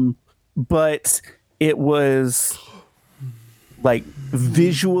 But it was like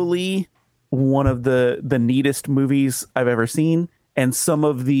visually one of the neatest movies I've ever seen. And some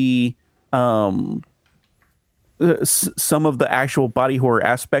of the actual body horror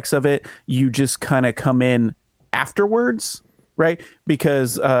aspects of it, you just kind of come in afterwards, right?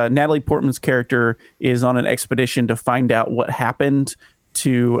 Because Natalie Portman's character is on an expedition to find out what happened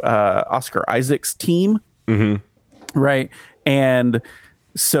to Oscar Isaac's team, right? And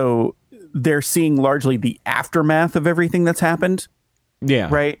so they're seeing largely the aftermath of everything that's happened,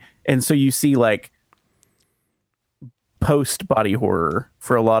 right? And so you see like post body horror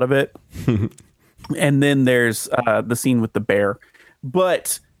for a lot of it. And then there's the scene with the bear,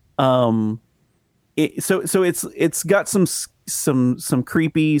 but it's got some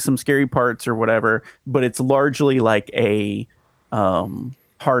creepy, some scary parts or whatever, but it's largely like a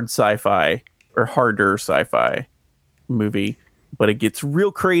hard sci-fi or harder sci-fi movie, but it gets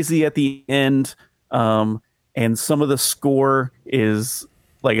real crazy at the end. And some of the score is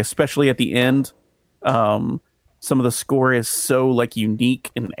like, especially at the end, some of the score is so like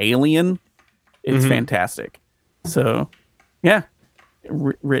unique and alien. It's fantastic. So, yeah,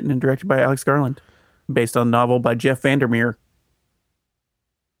 written and directed by Alex Garland, based on a novel by Jeff Vandermeer.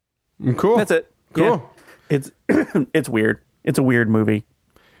 Cool. That's it. Cool. Yeah. It's weird. It's a weird movie.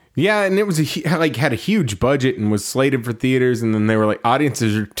 Yeah, and it was had a huge budget and was slated for theaters, and then they were like,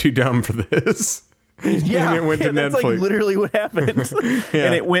 audiences are too dumb for this. Yeah, and it went to Netflix. That's like literally what happened.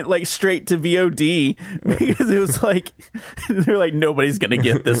 And it went like straight to VOD because it was like they're like, nobody's gonna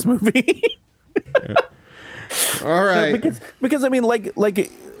get this movie. All right, because I mean, without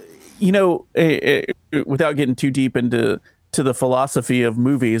getting too deep into the philosophy of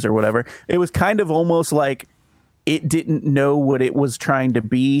movies or whatever, it was kind of almost like it didn't know what it was trying to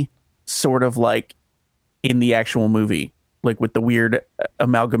be, sort of like in the actual movie, like with the weird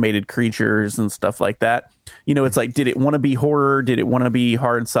amalgamated creatures and stuff like that. It's like, did it want to be horror? Did it want to be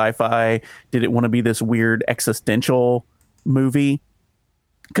hard sci-fi? Did it want to be this weird existential movie?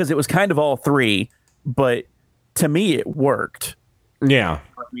 Because it was kind of all three, but to me, it worked. Yeah.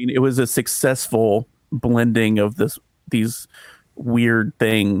 I mean, it was a successful blending of these weird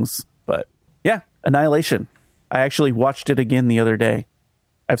things. But yeah, Annihilation. I actually watched it again the other day.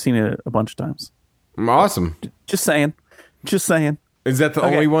 I've seen it a bunch of times. Awesome. Just saying. Is that the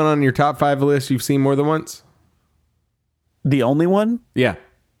only one on your top 5 list you've seen more than once? The only one? Yeah.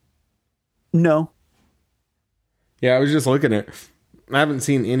 No. Yeah, I was just looking at. I haven't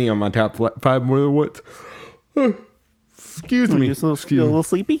seen any on my top 5 more than once. Excuse me. Just a little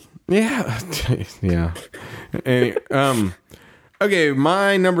sleepy? Yeah. Yeah. Anyway, okay,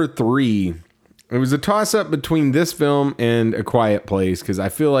 my number 3. It was a toss-up between this film and A Quiet Place, because I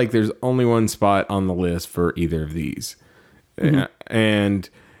feel like there's only one spot on the list for either of these. And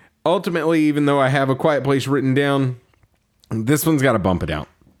ultimately, even though I have A Quiet Place written down, this one's got to bump it out.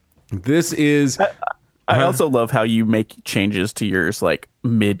 This is... I also love how you make changes to yours like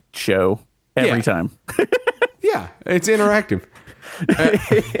mid-show every time. Yeah, it's interactive.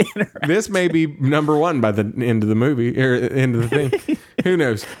 This may be number 1 by the end of the movie, or end of the thing. Who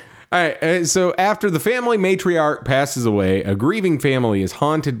knows? All right, so after the family matriarch passes away, a grieving family is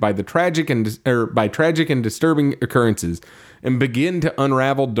haunted by tragic and disturbing occurrences and begin to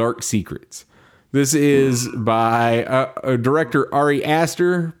unravel dark secrets. This is by director Ari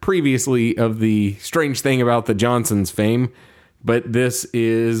Aster, previously of the Strange Thing About the Johnsons fame, but this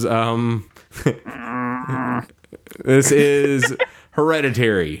is this is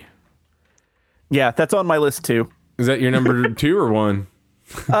Hereditary. Yeah, that's on my list too. Is that your number 2 or 1?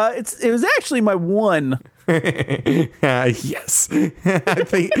 It was actually my 1. Yes,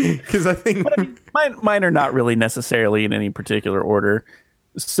 I think mine are not really necessarily in any particular order.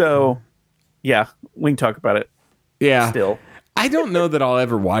 So, yeah, we can talk about it. Yeah, still, I don't know that I'll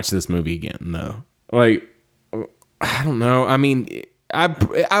ever watch this movie again, though. Like, I don't know. I mean,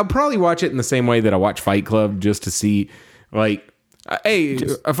 I'll probably watch it in the same way that I watch Fight Club, just to see, like, Hey,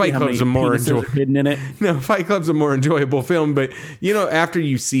 a Fight Club's a more hidden in it. No, Fight Club's a more enjoyable film, but after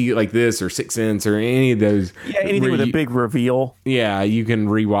you see like this or Sixth Sense or any of those, anything with a big reveal, you can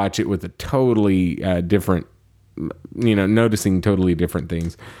rewatch it with a totally different, noticing totally different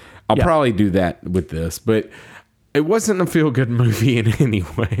things. I'll probably do that with this, but it wasn't a feel-good movie in any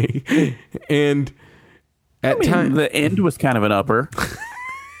way, and at times the end was kind of an upper.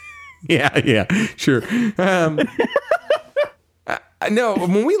 yeah, sure. No,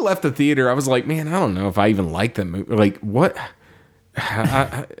 when we left the theater, I was like, man, I don't know if I even like that movie. Like, what?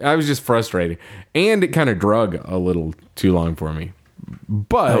 I was just frustrated. And it kind of drug a little too long for me.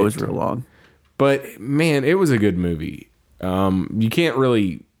 But it was real long. But, man, it was a good movie. You can't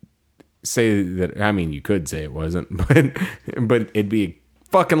really say that. I mean, you could say it wasn't, but it'd be a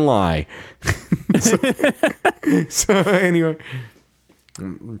fucking lie. so anyway.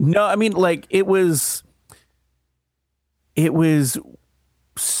 No, I mean, like, it was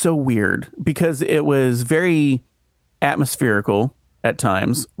so weird because it was very atmospherical at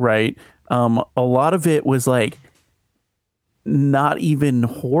times, right? A lot of it was like not even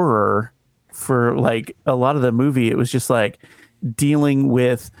horror for like a lot of the movie. It was just like dealing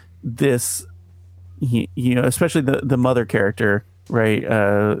with this, especially the mother character, right?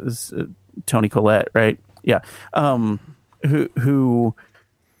 Toni Collette, right? Yeah. Who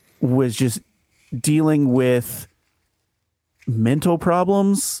was just dealing with mental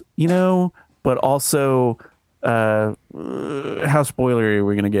problems, but also how spoilery are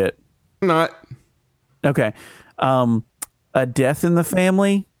we going to get? Not. Okay. A death in the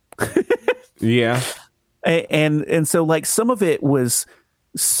family. Yeah. And so like some of it was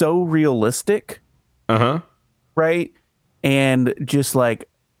so realistic. Right? And just like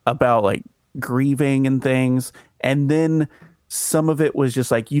about like grieving and things. And then some of it was just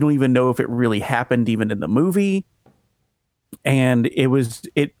like you don't even know if it really happened even in the movie. And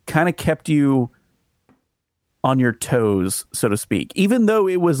it kind of kept you on your toes, so to speak, even though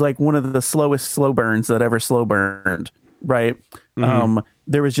it was like one of the slowest slow burns that ever slow burned. Right. Mm-hmm.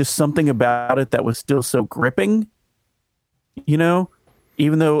 There was just something about it that was still so gripping, even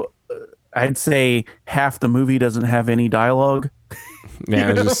though I'd say half the movie doesn't have any dialogue.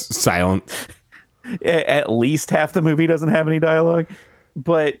 Yeah. It's just silent. At least half the movie doesn't have any dialogue,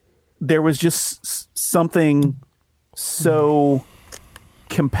 but there was just something so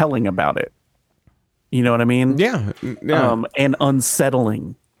compelling about it. You know what I mean? Yeah. And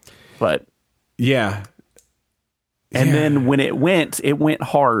unsettling, but yeah. And then when it went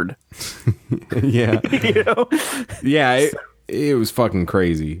hard. Yeah. Yeah. It was fucking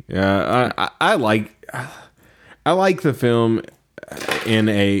crazy. I like the film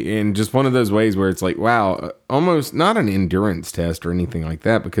in just one of those ways where it's like, wow, almost not an endurance test or anything like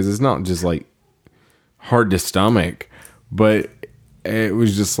that, because it's not just like hard to stomach, but it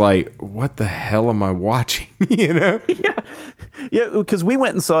was just like, what the hell am I watching? Yeah, because we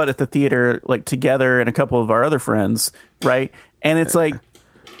went and saw it at the theater like together and a couple of our other friends, right? And it's like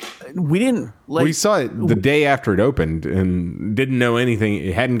we saw it the day after it opened and didn't know anything.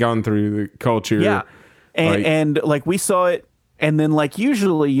 It hadn't gone through the culture. Yeah, and like we saw it, and then like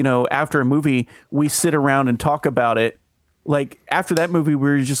usually after a movie we sit around and talk about it. Like after that movie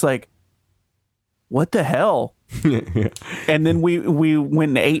we were just like, what the hell? Yeah. And then we went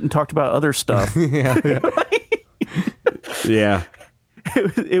and ate and talked about other stuff. Yeah. Yeah.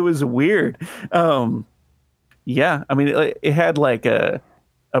 It was weird. Yeah. I mean, it had like a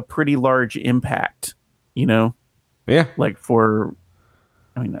pretty large impact, Yeah. Like I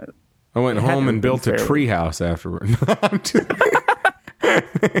went home and built a treehouse afterward.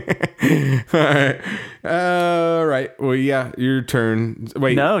 All right. Well, yeah, your turn.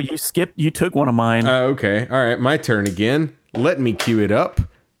 Wait. No, you skipped. You took one of mine. Okay. All right. My turn again. Let me cue it up.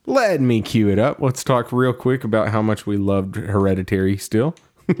 Let's talk real quick about how much we loved Hereditary still.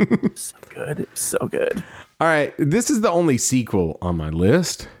 So good. So good. All right. This is the only sequel on my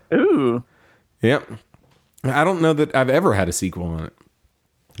list. Ooh. Yep. I don't know that I've ever had a sequel on it.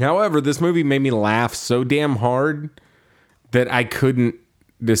 However, this movie made me laugh so damn hard that I couldn't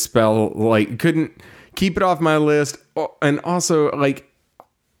couldn't keep it off my list. And also, like,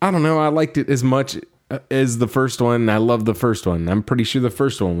 I don't know, I liked it as much as the first one. I love the first one. I'm pretty sure the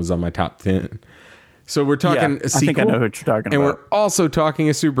first one was on my top 10. So we're talking a sequel. I think I know what you're talking about. And we're also talking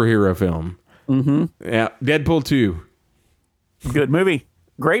a superhero film. Mm-hmm. Yeah, Deadpool 2. Good movie.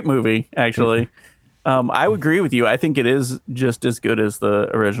 Great movie, actually. I would agree with you. I think it is just as good as the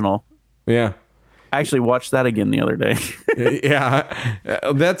original. Yeah. I actually watched that again the other day. Yeah.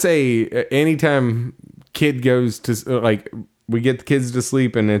 That's anytime kid goes to, like, we get the kids to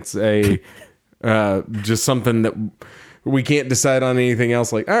sleep and it's just something that we can't decide on anything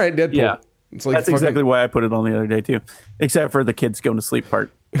else. Like, all right, Deadpool. Yeah. It's like that's exactly why I put it on the other day too, except for the kids going to sleep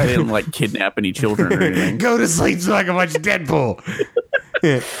part. I didn't like kidnap any children or anything. Go to sleep so I can watch Deadpool.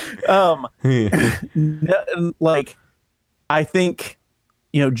 Like, I think,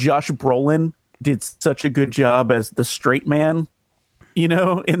 Josh Brolin did such a good job as the straight man,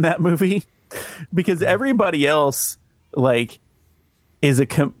 in that movie, because everybody else is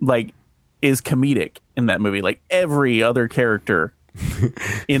comedic in that movie. Like every other character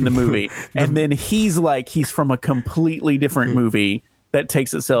in the movie. And then he's from a completely different movie that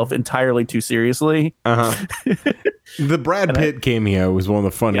takes itself entirely too seriously. The Brad Pitt cameo was one of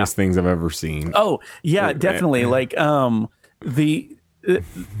the funniest things I've ever seen. Oh yeah, definitely. We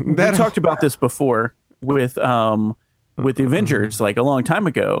talked about this before with the Avengers, like a long time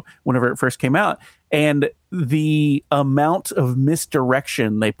ago, whenever it first came out, and the amount of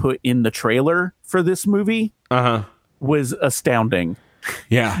misdirection they put in the trailer for this movie was astounding.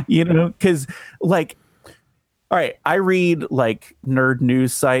 Yeah. Because all right, I read nerd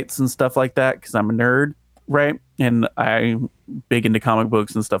news sites and stuff like that because I'm a nerd, right? And I'm big into comic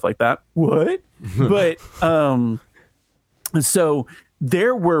books and stuff like that. What? But so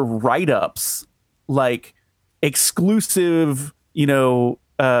there were write-ups exclusive,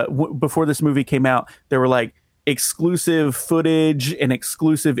 before this movie came out, there were exclusive footage and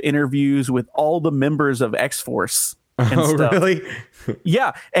exclusive interviews with all the members of X-Force. And stuff. Really?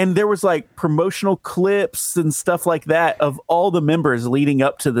 Yeah, and there was promotional clips and stuff like that of all the members leading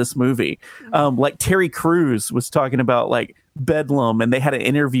up to this movie. Terry Crews was talking about Bedlam, and they had an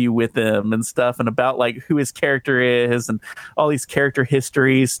interview with him and stuff, and about who his character is and all these character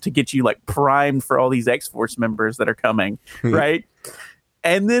histories to get you primed for all these X-Force members that are coming, right?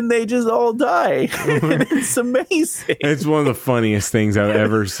 And then they just all die. And it's amazing. It's one of the funniest things I've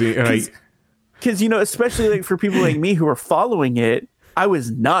ever seen. Because, especially for people like me who are following it, I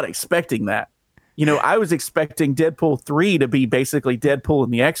was not expecting that. I was expecting Deadpool 3 to be basically Deadpool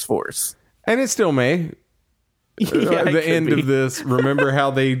and the X-Force. And it still may. The end of this. Remember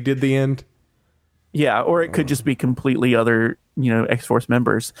how they did the end? Yeah, or it could just be completely other, X-Force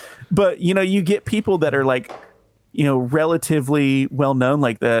members. But, you get people that are relatively well known,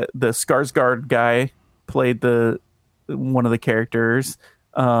 like the Skarsgård guy played one of the characters.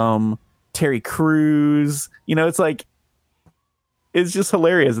 Terry Crews, it's just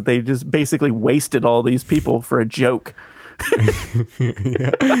hilarious that they just basically wasted all these people for a joke.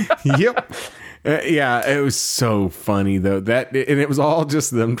 Yep. Yeah, it was so funny though. And it was all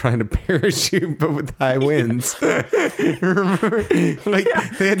just them trying to parachute, but with high winds. Remember, they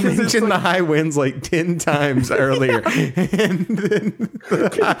had mentioned the high winds 10 times earlier, and then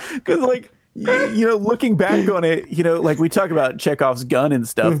because looking back on it, we talk about Chekhov's gun and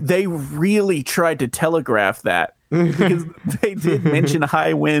stuff. They really tried to telegraph that because they did mention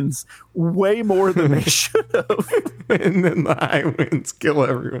high winds way more than they should have. And then the high winds kill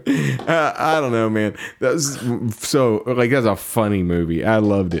everyone. I don't know, man. That was so that's a funny movie. I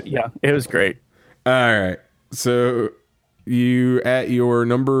loved it. Yeah, it was great. All right. So you at your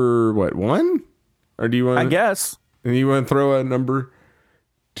number, what, 1? Or do you want I guess. And you want to throw a number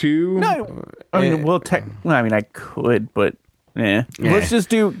 2? No, I mean, I could, but let's just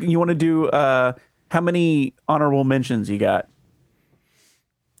do. You want to do? How many honorable mentions you got?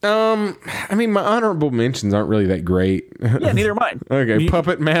 I mean, my honorable mentions aren't really that great. Yeah, neither am I. Okay,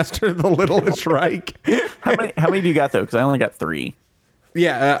 Puppet Master, The Littlest Reich. How many do you got though? Because I only got 3.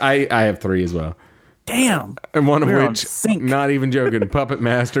 Yeah, I have 3 as well. Damn, and one of which, not even joking, Puppet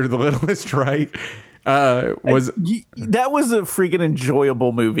Master, The Littlest Reich. That was a freaking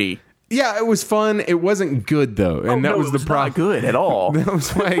enjoyable movie. Yeah, it was fun. It wasn't good though, and that was the problem. Not good at all. That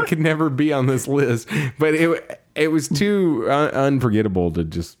was why it could never be on this list. But it was too unforgettable to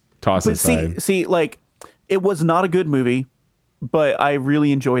just toss aside. See, it was not a good movie, but I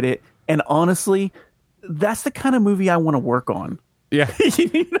really enjoyed it. And honestly, that's the kind of movie I want to work on. Yeah,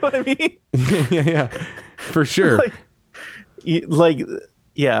 you know what I mean? yeah, for sure.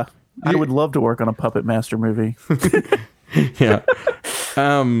 Yeah. I would love to work on a Puppet Master movie. Yeah.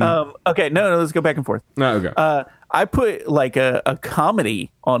 Okay. No. Let's go back and forth. No. Okay. I put a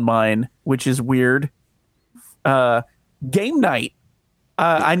comedy on mine, which is weird. Game Night.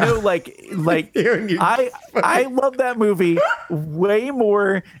 I know, I love that movie way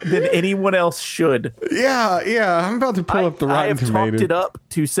more than anyone else should. Yeah. I'm about to pull up the Rotten Tomatoes. I have talked it up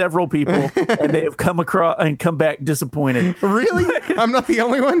to several people, and they have come back disappointed. Really? I'm not the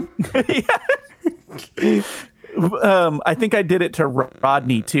only one. Yeah. I think I did it to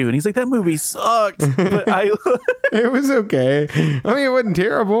Rodney too, and he's like, "That movie sucked," but it was okay. I mean, it wasn't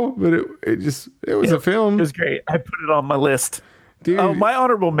terrible, but it was a film. It was great. I put it on my list. Dude, my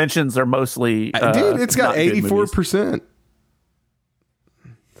honorable mentions are mostly dude. It's got 84%.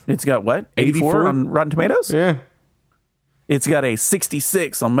 It's got what? 84 on Rotten Tomatoes? Yeah. It's got a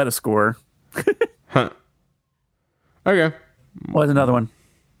 66 on Metascore. Huh. Okay. What's another one?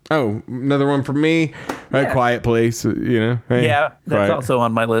 Oh, another one for me. A Quiet Place, Hey, yeah, that's quiet. also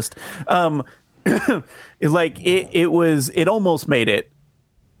on my list. Like it almost made it.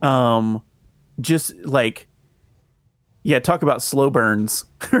 Just like, yeah, talk about slow burns,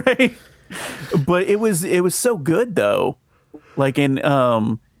 right? But it was so good though. Like and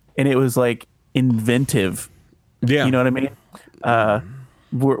it was like inventive. Yeah. You know what I mean?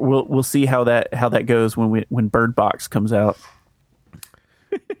 We'll see how that goes when Bird Box comes out.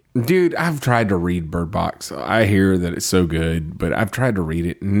 Dude, I've tried to read Bird Box. I hear that it's so good, but I've tried to read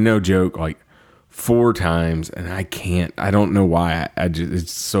it, no joke, like 4 times, and I can't. I don't know why. I just,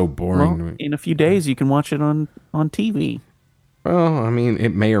 it's so boring to me. In a few days, you can watch it on TV. Well, I mean,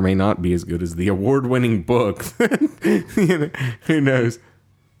 it may or may not be as good as the award-winning book. Who knows?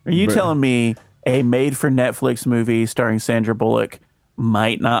 Are you telling me a made-for-Netflix movie starring Sandra Bullock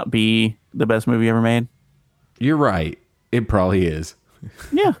might not be the best movie ever made? You're right. It probably is.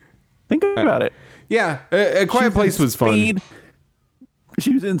 Yeah. Think about it. Yeah. A Quiet Place was fun.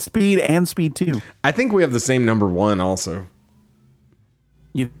 She was in Speed and Speed 2. I think we have the same number 1 also.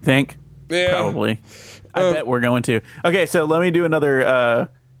 You think? Yeah. Probably. I bet we're going to. Okay, so let me do another. I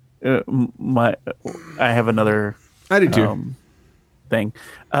have another. I did too. Thing.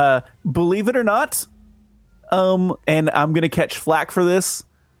 Believe it or not, and I'm gonna catch flack for this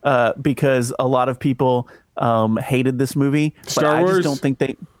because a lot of people hated this movie. Star Wars? I just don't think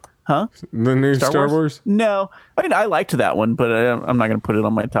they. Huh? The new Star Wars? No. I mean, I liked that one, but I'm not going to put it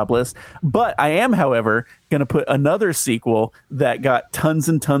on my top list. But I am, however, going to put another sequel that got tons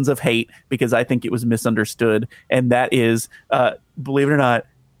and tons of hate because I think it was misunderstood. And that is, believe it or not,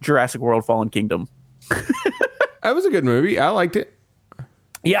 Jurassic World Fallen Kingdom. That was a good movie. I liked it.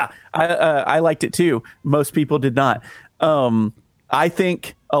 Yeah, I liked it too. Most people did not. I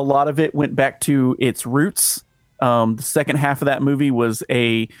think a lot of it went back to its roots. The second half of that movie was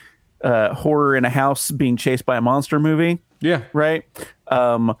a horror in a house being chased by a monster movie. Yeah. Right.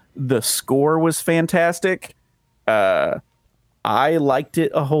 The score was fantastic. I liked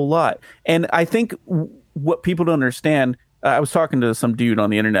it a whole lot. And I think what people don't understand, I was talking to some dude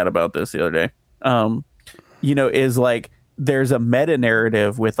on the internet about this the other day, is like there's a meta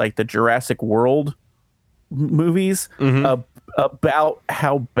narrative with like the Jurassic World movies about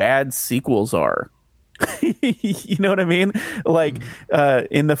how bad sequels are. You know what I mean? Like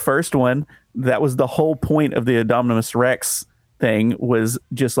in the first one, that was the whole point of the Indominus Rex thing, was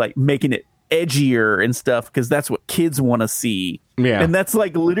just like making it edgier and stuff because that's what kids want to see. Yeah. And that's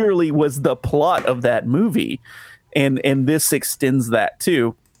like literally was the plot of that movie. And this extends that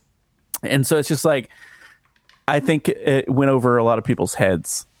too. And so it's just like, I think it went over a lot of people's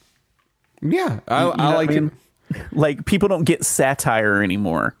heads. Yeah. I like it. Like people don't get satire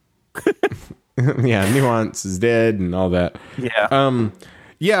anymore. Yeah, nuance is dead and all that. Yeah.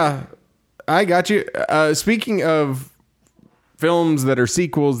 Yeah, I got you. Speaking of films that are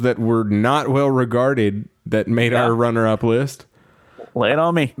sequels that were not well regarded that made our runner-up list, lay it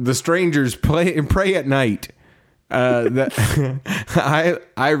on me. The Strangers Pray at Night. That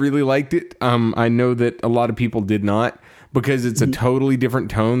I really liked it. I know that a lot of people did not, because it's a totally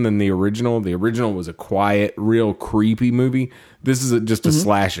different tone than the original. The original was a quiet, real creepy movie. This is just a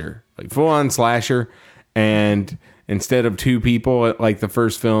slasher, like full-on slasher. And instead of 2 people like the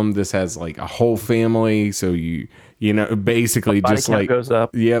first film, this has like a whole family. So you basically body just count like goes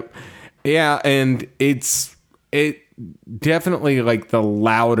up. Yep. Yeah, and it definitely like the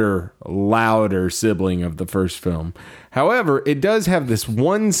louder sibling of the first film. However, it does have this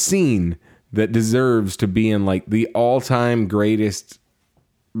one scene that deserves to be in like the all-time greatest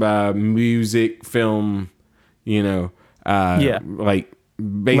music film, like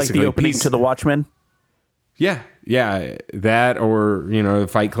basically like the opening to The Watchmen. Yeah, that, or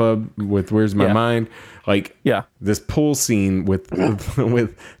Fight Club with Where's My Mind, like this pool scene with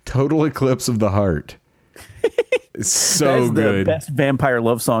Total Eclipse of the Heart. It's so That's good. The best vampire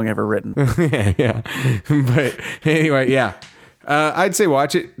love song ever written. yeah. But anyway, yeah. I'd say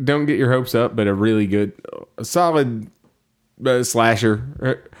watch it. Don't get your hopes up, but a really good, solid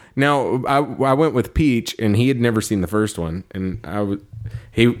slasher. Now, I went with Peach, and he had never seen the first one, and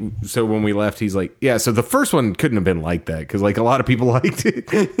so when we left, he's like, "Yeah, so the first one couldn't have been like that because like a lot of people liked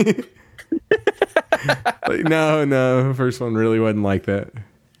it." Like, no, first one really wasn't like that.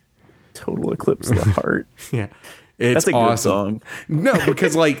 Total Eclipse of the Heart. Yeah. It's That's a awesome. good song. No,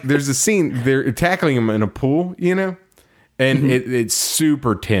 because like there's a scene they're tackling him in a pool, you know, and it's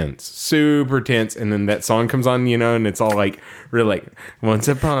super tense, and then that song comes on, you know, and it's all like really like once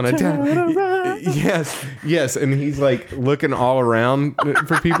upon a time. Yes, and he's like looking all around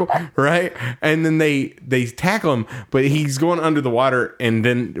for people, right? And then they tackle him, but he's going under the water, and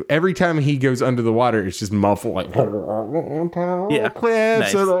then every time he goes under the water, it's just muffled like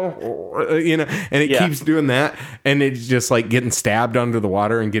cliffs, Nice. you know, and it keeps doing that, and it's just like getting stabbed under the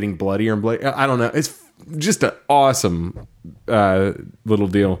water and getting bloodier and bloodier. I don't know, it's just an awesome little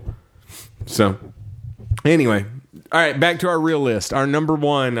deal. So anyway, all right, back to our real list. Our number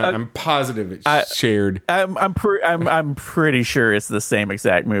one, I'm positive it's shared. I'm pretty sure it's the same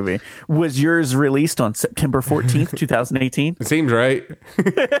exact movie. Was yours released on September 14th, 2018? It seems right.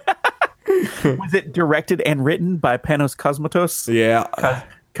 Was it directed and written by Panos Cosmatos? Yeah.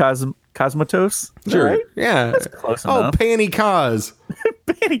 Cosmatos? Sure. Right? Yeah. That's close enough. Panty Cos.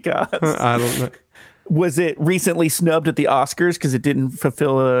 Panty Cos. I don't know. Was it recently snubbed at the Oscars because it didn't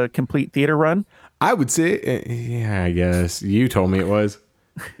fulfill a complete theater run? I would say, yeah, I guess. You told me it was.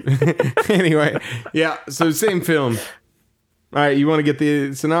 Anyway, yeah, so same film. All right, you want to get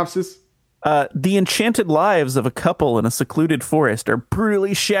the synopsis? The enchanted lives of a couple in a secluded forest are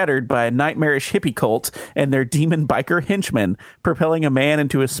brutally shattered by a nightmarish hippie cult and their demon biker henchmen, propelling a man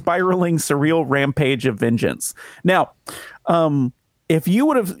into a spiraling, surreal rampage of vengeance. Now, if you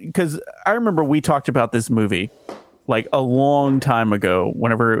would have, because I remember we talked about this movie like a long time ago,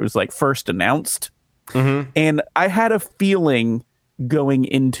 whenever it was like first announced. And I had a feeling going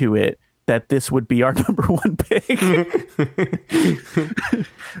into it that this would be our number one pick.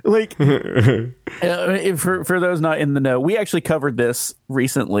 Like, for those not in the know, we actually covered this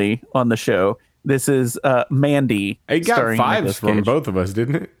recently on the show. This is Mandy. It got 5s from both of us,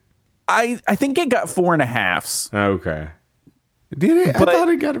 didn't it? I think it got 4.5s. Okay. Did it? But I thought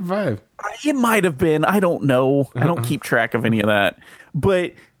it got a 5. It might have been. I don't know. I don't keep track of any of that.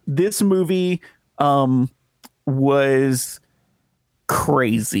 But this movie was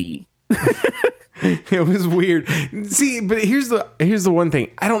crazy. It was weird. See, but here's the one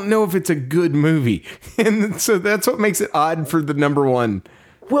thing. I don't know if it's a good movie, and so that's what makes it odd for the number one.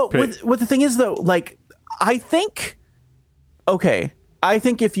 Well, what the thing is though, like I think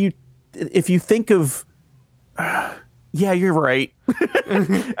if you think of. Yeah, you're right.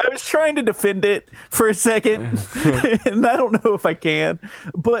 I was trying to defend it for a second, and I don't know if I can.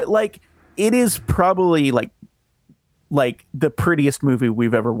 But like, it is probably like the prettiest movie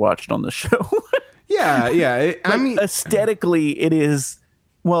we've ever watched on the show. Yeah. I mean, aesthetically, it is.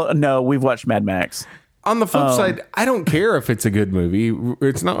 Well, no, we've watched Mad Max. On the flip side, I don't care if it's a good movie.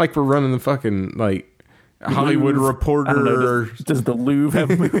 It's not like we're running the fucking like Hollywood Reporter. Does the Louvre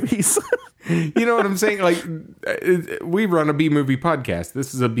have movies? You know what I'm saying? Like, we run a B movie podcast.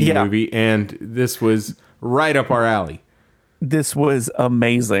 This is a B movie, and this was right up our alley. This was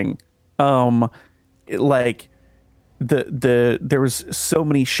amazing. Like there was so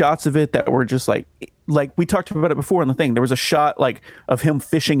many shots of it that were just like we talked about it before in the thing. There was a shot like of him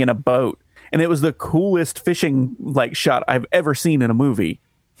fishing in a boat, and it was the coolest fishing like shot I've ever seen in a movie.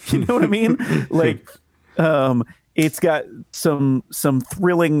 You know what I mean? Like, it's got some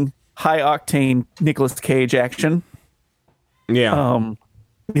thrilling, high octane Nicolas Cage action. Yeah.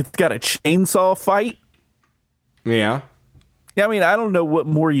 It's got a chainsaw fight. Yeah. I mean, I don't know what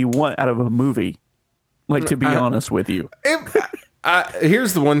more you want out of a movie. Like, to be honest with you.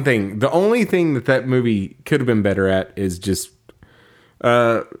 Here's the one thing. The only thing that movie could have been better at is just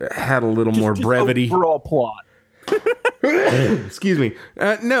had a little more brevity. Overall plot. Excuse me.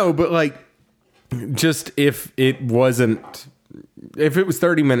 No, but like, just if it was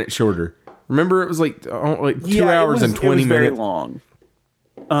 30 minutes shorter. Remember, it was like 2 hours and 20 minutes. Very long.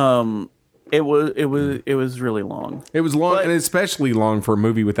 It was really long. It was long, and especially long for a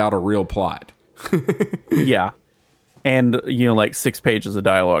movie without a real plot. Yeah, and like 6 pages of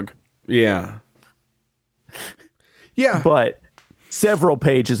dialogue. Yeah, but several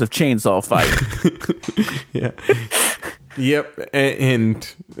pages of chainsaw fight. Yeah. Yep, and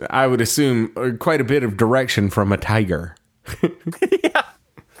I would assume quite a bit of direction from a tiger. Yeah.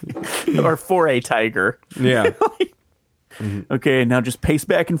 Or for a tiger. Yeah. Okay, now just pace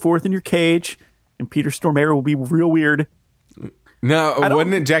back and forth in your cage, and Peter Stormare will be real weird. No,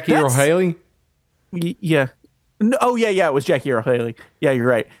 wasn't it Jackie Earle Haley? Yeah. No, oh, yeah, it was Jackie Earle Haley. Yeah, you're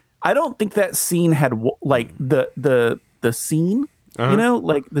right. I don't think that scene had, like, the scene,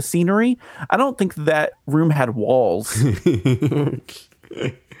 like, the scenery. I don't think that room had walls.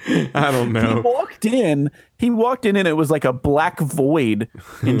 I don't know. He walked in and it was like a black void,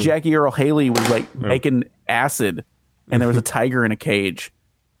 and Jackie Earle Haley was like making acid, and there was a tiger in a cage.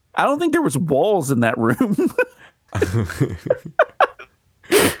 I don't think there was walls in that room.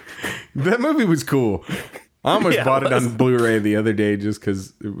 That movie was cool. I almost bought it on Blu-ray the other day just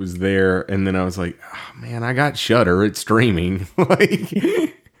because it was there, and then I was like, oh, man, I got Shudder. It's streaming. Like,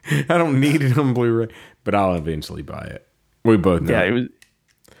 I don't need it on Blu-ray, but I'll eventually buy it. We both know.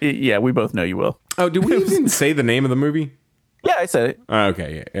 Yeah, we both know you will. Oh, did we even say the name of the movie? Yeah, I said it.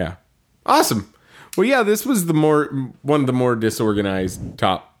 Okay, yeah. Awesome. Well, yeah, this was one of the more disorganized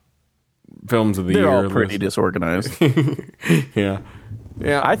top films of the year. They're all pretty disorganized. Yeah.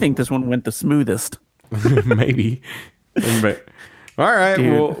 I think this one went the smoothest. Maybe. But all right.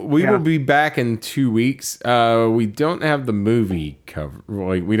 Dude, well, we will be back in 2 weeks. We don't have the movie cover.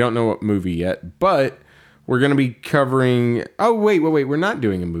 Like, we don't know what movie yet, but we're going to be covering. Oh, wait. We're not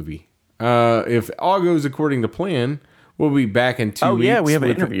doing a movie. If all goes according to plan, we'll be back in 2 weeks. Oh, yeah. We have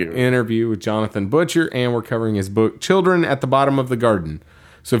an interview with Jonathan Butcher, and we're covering his book, Children at the Bottom of the Garden.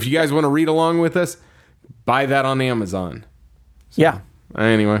 So if you guys want to read along with us, buy that on Amazon. So, yeah.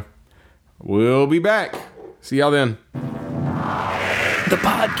 Anyway, we'll be back. See y'all then. The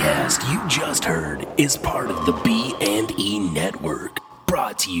podcast you just heard is part of the B&E Network,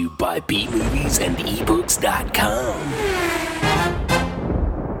 brought to you by bmoviesandebooks.com.